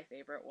probably my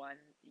favorite one.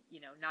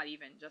 Not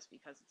even just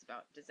because it's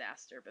about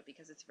disaster, but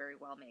because it's very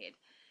well made.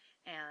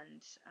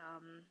 And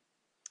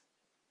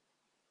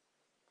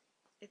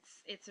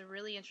it's a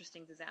really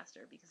interesting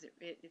disaster, because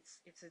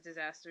it's a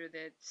disaster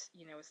that,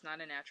 it's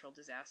not a natural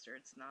disaster.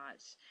 It's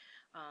not,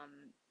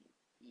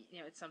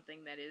 it's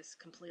something that is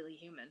completely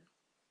human,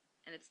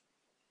 and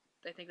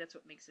I think that's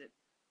what makes it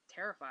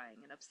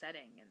terrifying and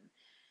upsetting, and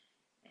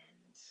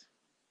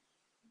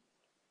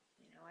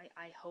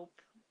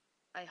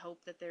I hope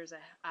that there's a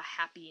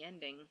happy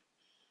ending,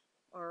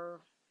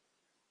 or,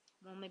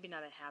 well, maybe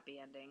not a happy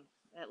ending,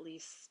 at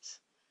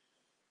least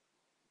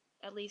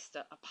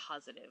a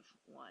positive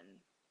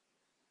one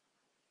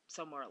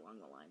somewhere along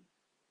the line.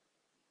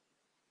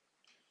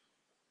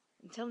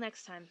 Until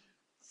next time,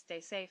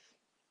 stay safe.